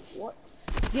like, wait, what?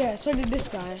 Yeah, so did this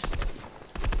guy.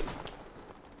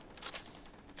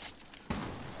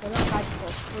 So that guy just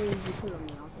got a crazy kill on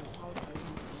me. I was like, how the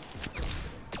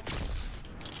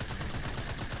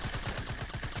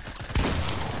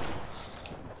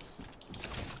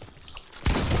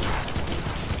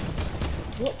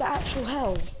What the actual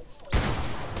hell?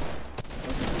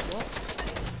 What?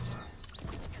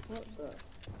 What the?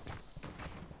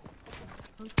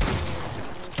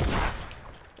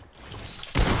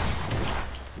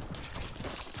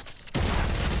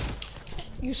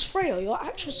 You sprayer, you're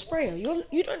actual sprayer.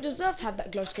 You don't deserve to have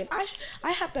that glow skin.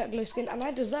 I have that glow skin and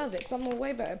I deserve it because I'm a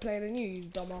way better player than you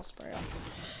dumbass sprayer.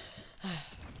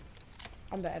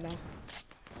 I'm better now.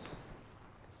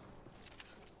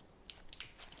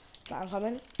 But I'm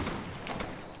coming.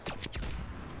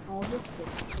 Oh, this kid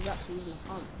is actually using a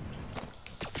pump.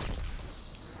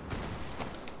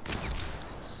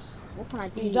 What can I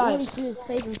do? He All died. he do is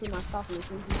phase him through my stuff and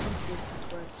it's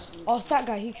Oh, it's that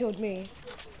guy, he killed me.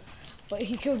 But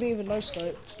he killed me with no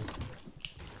scope.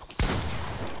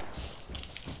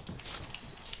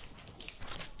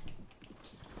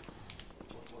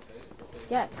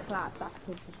 Get clapped, that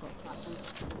kid just got clapped.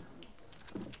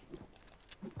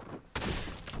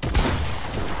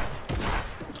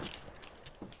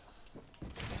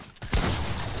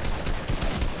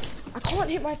 I can't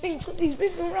hit my things because he's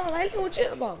moving around like a little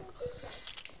jitterbug.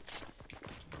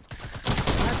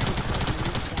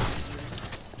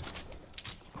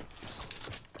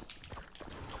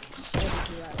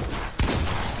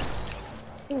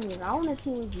 Thing is, I want to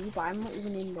team with you, but I'm not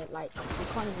even in the, like, we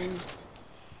can't even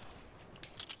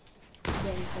get in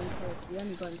the same place. We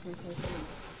only got in the same place.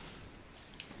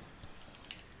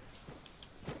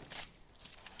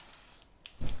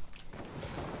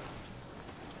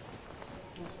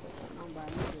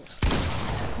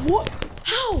 What?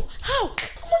 How? How?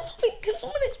 Can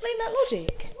someone explain that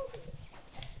logic?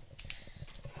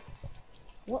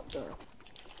 What the?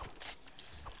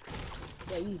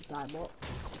 Yeah, you die, bot.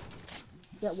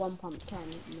 get one pump 10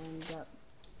 and then get.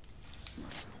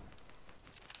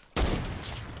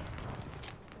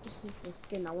 This is the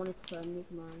skin I wanted to put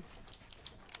Enigma on.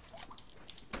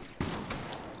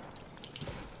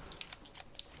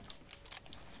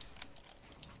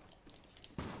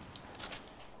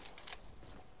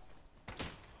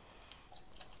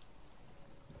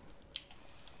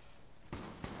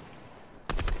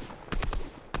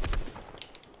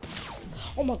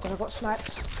 Oh my god, I got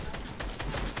sniped.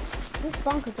 This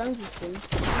Bunker Jonesy skin, he's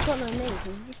got no name,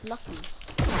 so he's just lucky.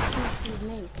 I can't see his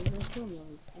name, so he's gonna kill me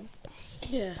obviously.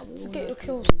 Yeah, to get your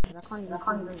kills. I can't even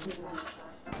see his name.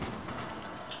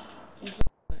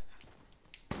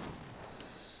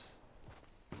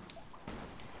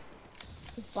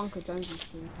 This Bunker Jonesy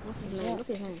skin, what's his name? What's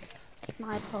his name?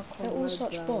 Sniper. They're all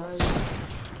such bots.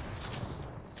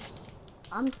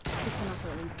 I'm picking up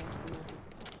an imposter.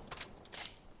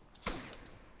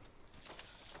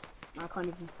 I can't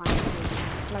even find it.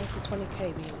 Blanky 20k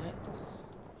being it.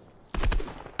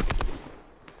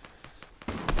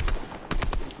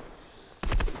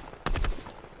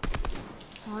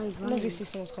 And obviously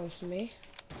someone's coming for me.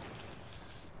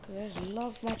 Because they just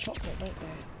love my chocolate, don't they?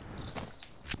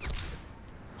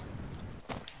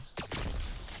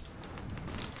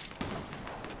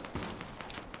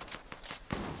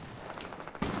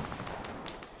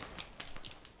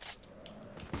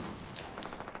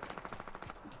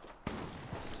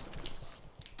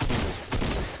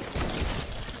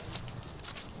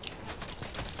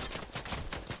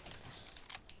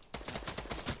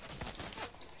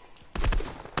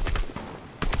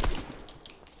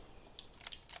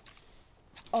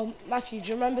 Oh, Matthew, do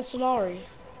you remember Solari?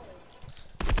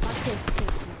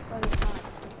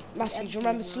 Matthew, do you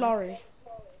remember Solari?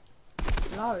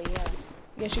 Solari, yeah.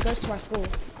 Yeah, she goes to my school.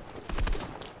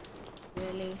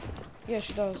 Really? Yeah,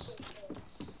 she does.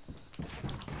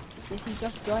 Did she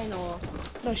just join or?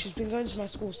 No, she's been going to my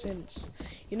school since.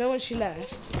 You know when she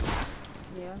left?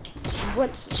 Yeah. She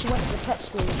went to the prep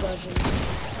school version.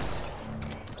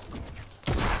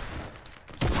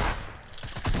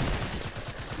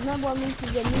 Remember when we used to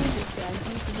get music there and we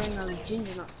used to bring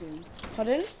ginger nuts in?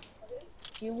 Pardon?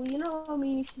 Yeah, well, you know when we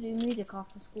used to do music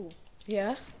after school?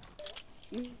 Yeah.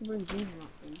 She used to bring ginger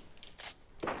nuts in.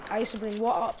 I used to bring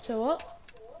what up to what?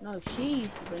 No, she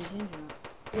used to bring ginger nuts.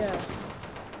 Yeah.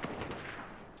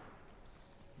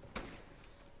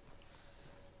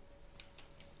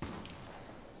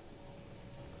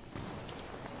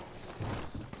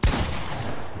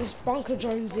 This Bunker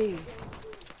Jonesy.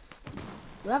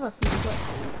 We have a few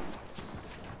questions.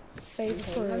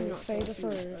 Phaser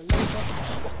through.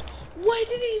 Where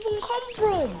did he even come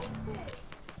from?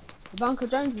 The Bunker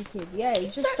Jonesy kid, yeah, he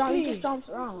just jumps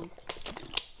around.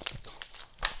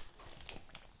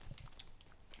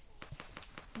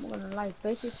 I'm not gonna lie, it's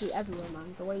basically everywhere,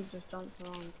 man, the way he just jumps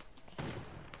around.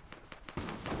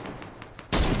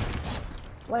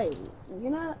 Wait, you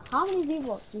know, how many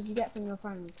V-Bucks did you get from your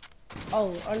friends?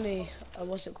 Oh, only,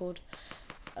 what's it called?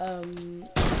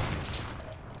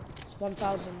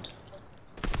 1,000.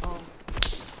 Oh.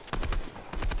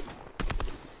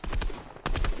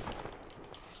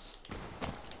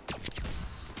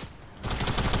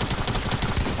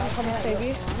 Come on,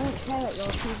 baby. I don't care that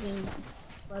you're choosing,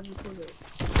 what do you call it?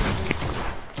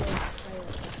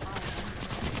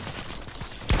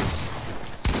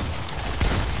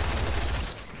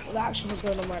 The action is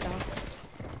going on right now.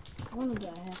 I wanna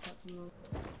get a haircut tomorrow.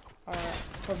 Alright,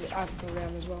 probably I probably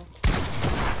am as well.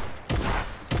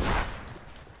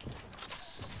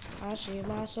 I see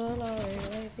my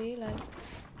Solari wavy like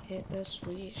hit the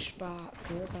sweet spot,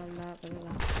 cause I'm not gonna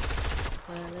lie.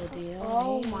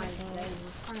 Oh my god,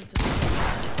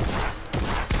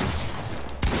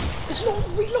 it's not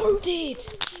reloaded!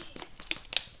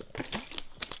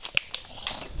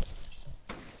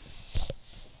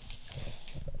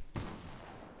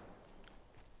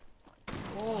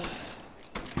 Whoa.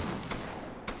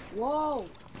 Whoa!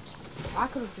 I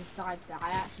could have just died there.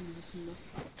 I actually just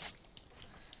missed.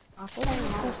 I thought I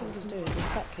was Nothing to do,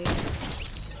 exactly.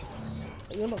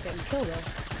 But you're not getting killed though.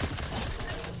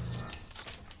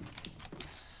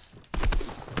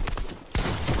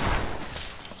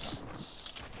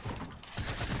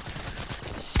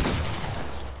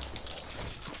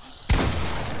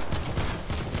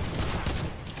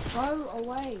 Go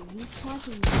away, he's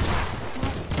sniping me.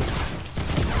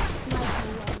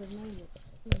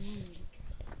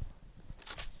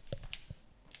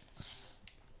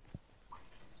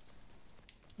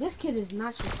 This kid is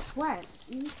natural sweat.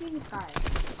 You see this guy?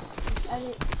 Just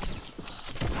edit.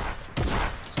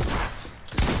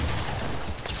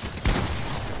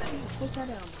 Put that on,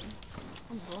 man.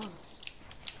 I'm gone.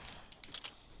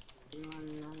 La,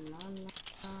 la, la, la.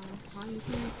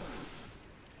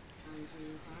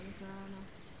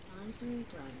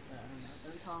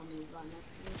 Don't tell me right next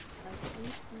to me.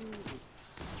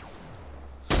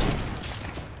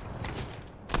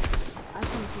 I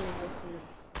can do this.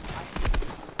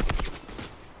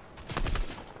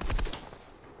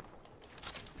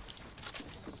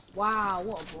 Wow,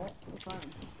 what a bot. Fun.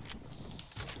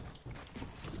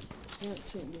 You don't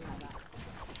shoot me like that.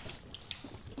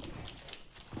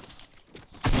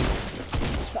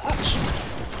 But actually,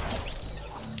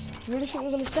 you really think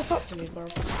you're gonna step up to me, bro?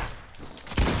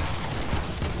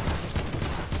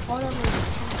 Hold on.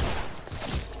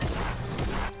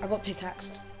 I got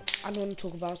pickaxed. I don't want to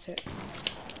talk about it.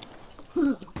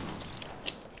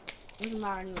 Doesn't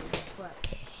matter anyway, I swear.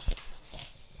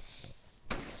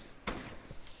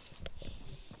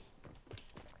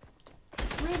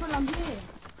 Raven, I'm here.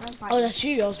 Oh, that's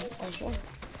you. I was wrong.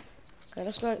 Okay,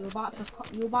 let's go.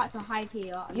 You're about to hide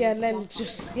here. And Yeah, and then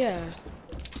just yeah.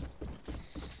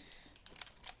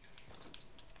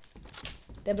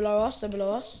 They're below us. They're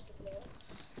below us.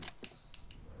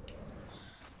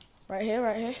 Right here.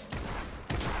 Right here.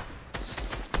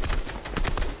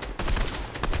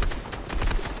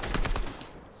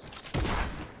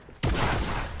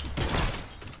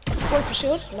 Going for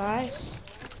shield. Nice.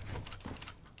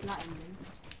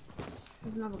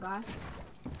 There's another guy.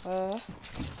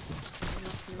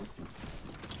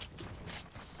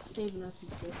 Saving us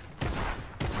is good.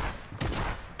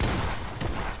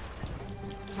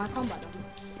 My combat doesn't.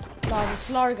 No, the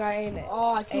slow guy ain't it.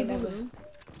 Oh, I killed never. him.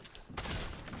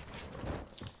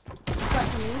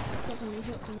 Shots on me.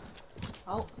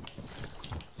 Oh.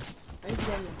 I need to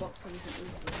get in the box so we can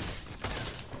eat it.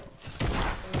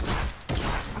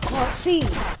 I can't see.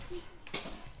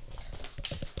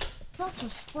 Such a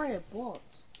spray of bots.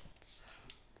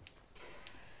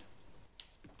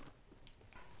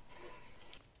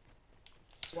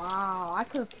 Wow, I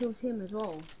could have killed him as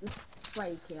well. This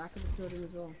spray kid, I could have killed him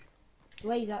as well. The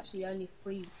way he's actually only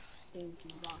 3 things in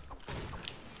the bar.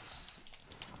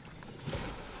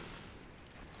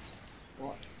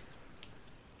 What?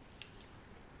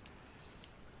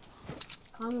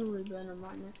 Come on, Ruben, I'm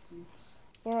right next to you.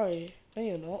 Where are you? No,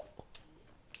 you're not.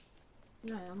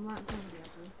 No, I'm right in front of you,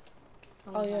 actually.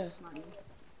 Oh, yeah.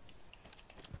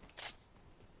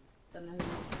 Don't know who it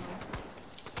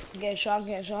is. I'm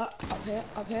getting shot. Up here.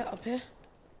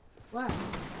 Where?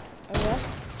 Over there.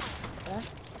 There.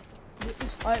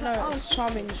 Oh, no, it's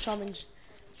Charming, Cherry.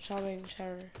 Whatever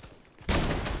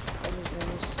his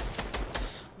name is.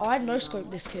 Oh, I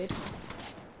no-scoped this kid.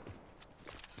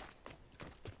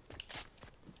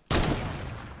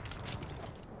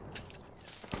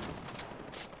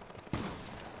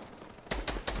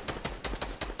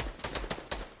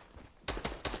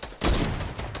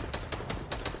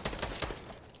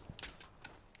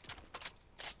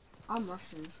 I'm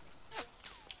rushing.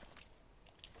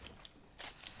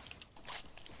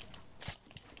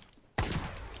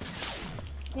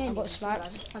 I got sniped. I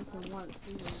just tagged him once.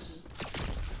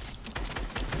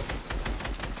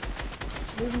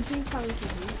 There's been 2 coming to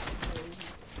me.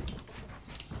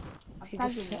 I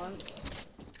tagged him once.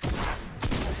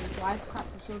 Tagged him twice,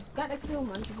 cracked the shield. Get the kill,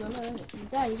 man, because you're low, innit? He's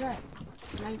there.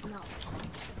 Now he's out.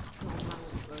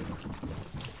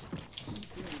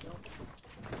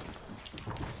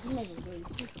 He's not even doing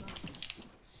too far.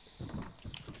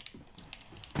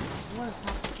 I want to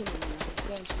pass the kill him,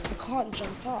 I can't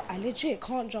jump up. I legit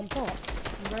can't jump up.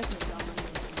 I'm breaking it down.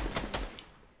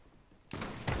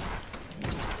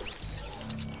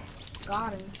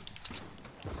 Got him.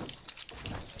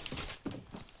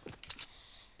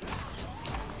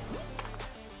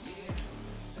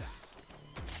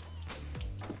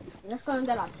 Let's go and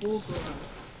get like Google.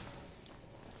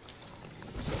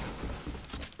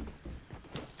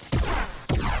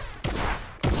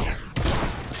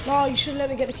 No, you shouldn't let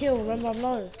me get the kill. Remember, I'm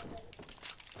low.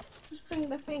 Just bring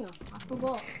the finger. I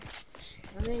forgot.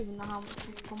 I don't even know how much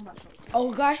this combat shot.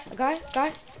 Oh, guy. Kill him.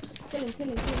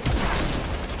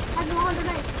 Had him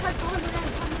 108.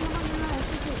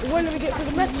 It won't let me get through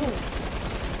the metal.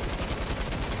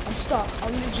 I'm stuck.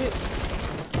 I'm legit.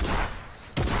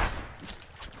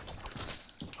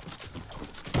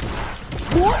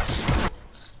 What?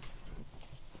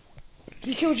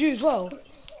 He killed you as well?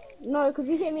 No, because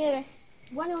he hit me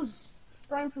when he was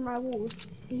spraying through my walls.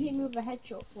 He hit me with a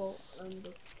headshot for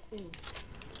the thing.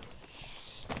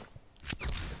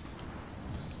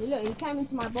 See, look, he came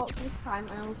into my box this time,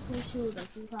 and I was full shield and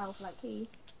full health like he,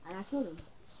 and I killed him.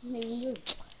 He didn't even do.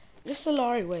 This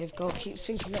Solari wave girl keeps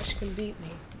thinking that she can beat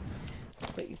me,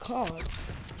 but you can't.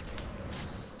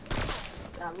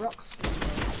 That rocks.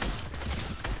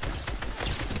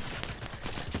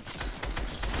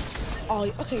 Oh,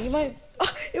 okay, you might.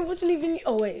 It wasn't even.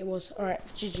 Oh wait, it was. All right,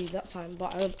 GG that time,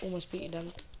 but I almost beat you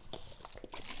then.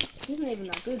 He's not even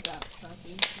that good, that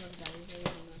person. Whoever that is, I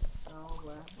don't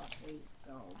know. So, but wait,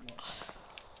 go, what?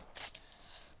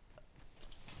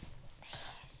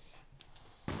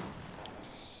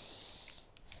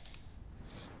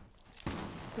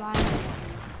 Flying.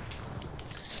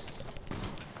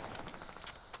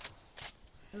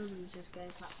 Everybody's just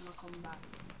getting clapped for my comeback.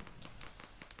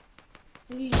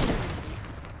 Who are you doing?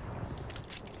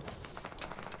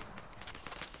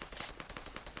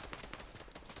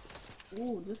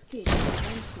 Ooh, this kid.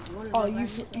 Oh, you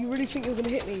really think you're gonna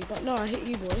hit me? But no, I hit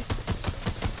you, boy.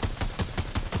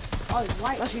 Oh, he's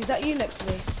white. Actually, is that you next to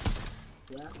me?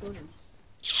 Yeah, I killed him.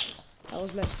 That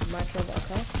was meant to be my kill, but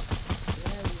okay.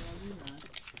 Yeah, you know.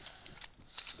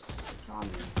 Charming,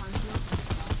 thank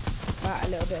you. Right, a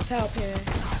little bit of help here.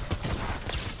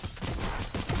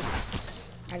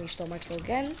 And you stole my kill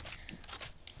again.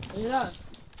 Are you low?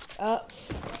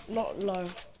 Not low.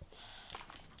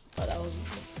 But that was.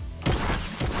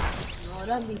 No,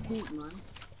 don't be cute, man.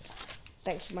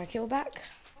 Thanks for my kill back.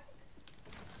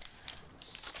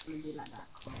 I'm gonna be like that.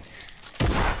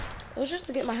 It was just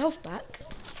to get my health back.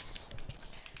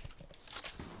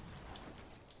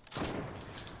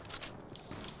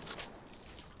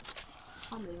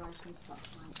 How many rounds can you start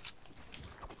tonight?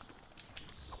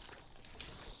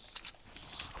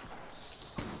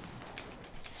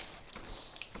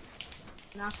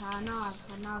 Now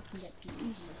I can get to you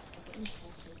easily. I've got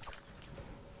imported.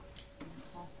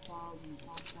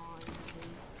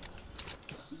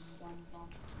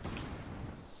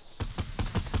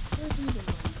 Where's the other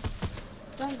one?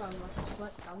 Don't go much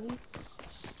sweat, dummy.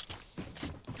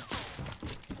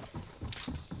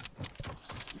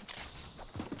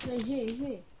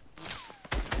 Here.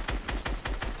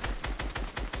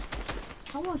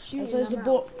 Someone's shooting And so is the them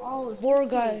out. Oh,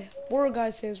 Bora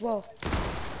guy's here as well.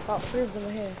 About 3 of them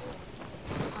are here.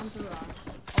 Entourage.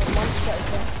 Oh, one sweat is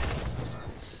here.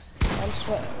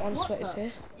 One sweat is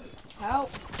here. Help!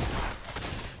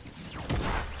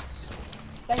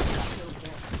 Thank you, that little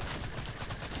bit.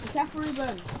 Be careful,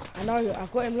 Ruben. I know,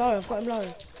 I've got him low.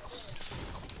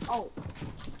 Oh.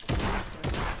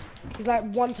 He's like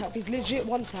one tap, he's legit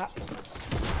one tap.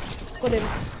 Got him.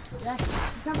 Yes.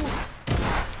 Be careful.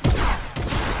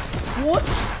 What?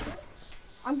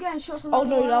 I'm getting shot from Oh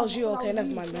no, everywhere that else. was you. I Okay, never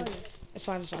really mind then. sorry. It's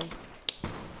fine.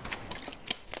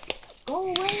 Go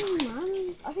away,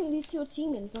 man. I think these two are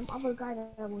teaming. Some other guy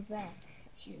that was there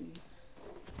shooting me.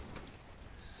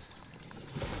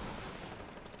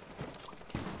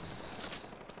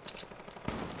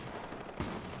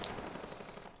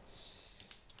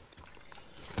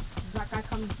 Is that guy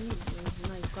coming to you? No,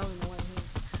 he's going away here.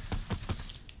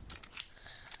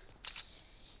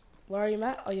 Where are you,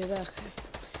 Matt? Oh, you're there. Okay.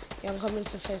 Yeah, I'm coming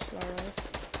to face my right.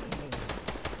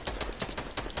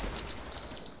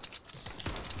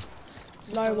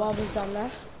 No wobbles down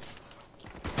there.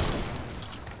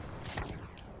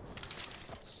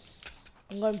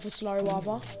 I'm going for Snowy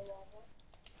Wobber.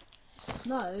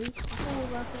 No, I thought we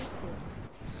were first.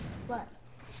 Where?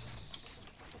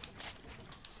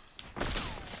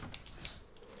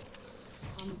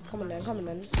 Coming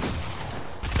in.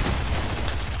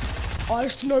 I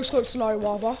no scope Snowy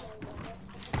Wobber.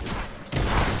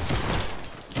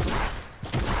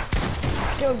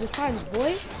 Get with the times,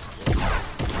 boy.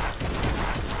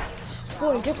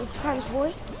 Boy, get with the times,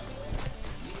 boy.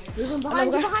 There's one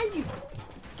behind you.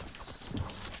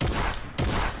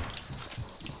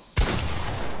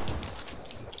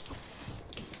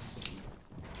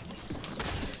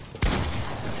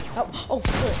 Oh,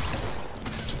 frick.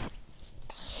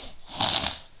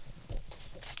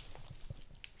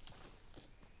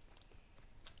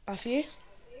 After you.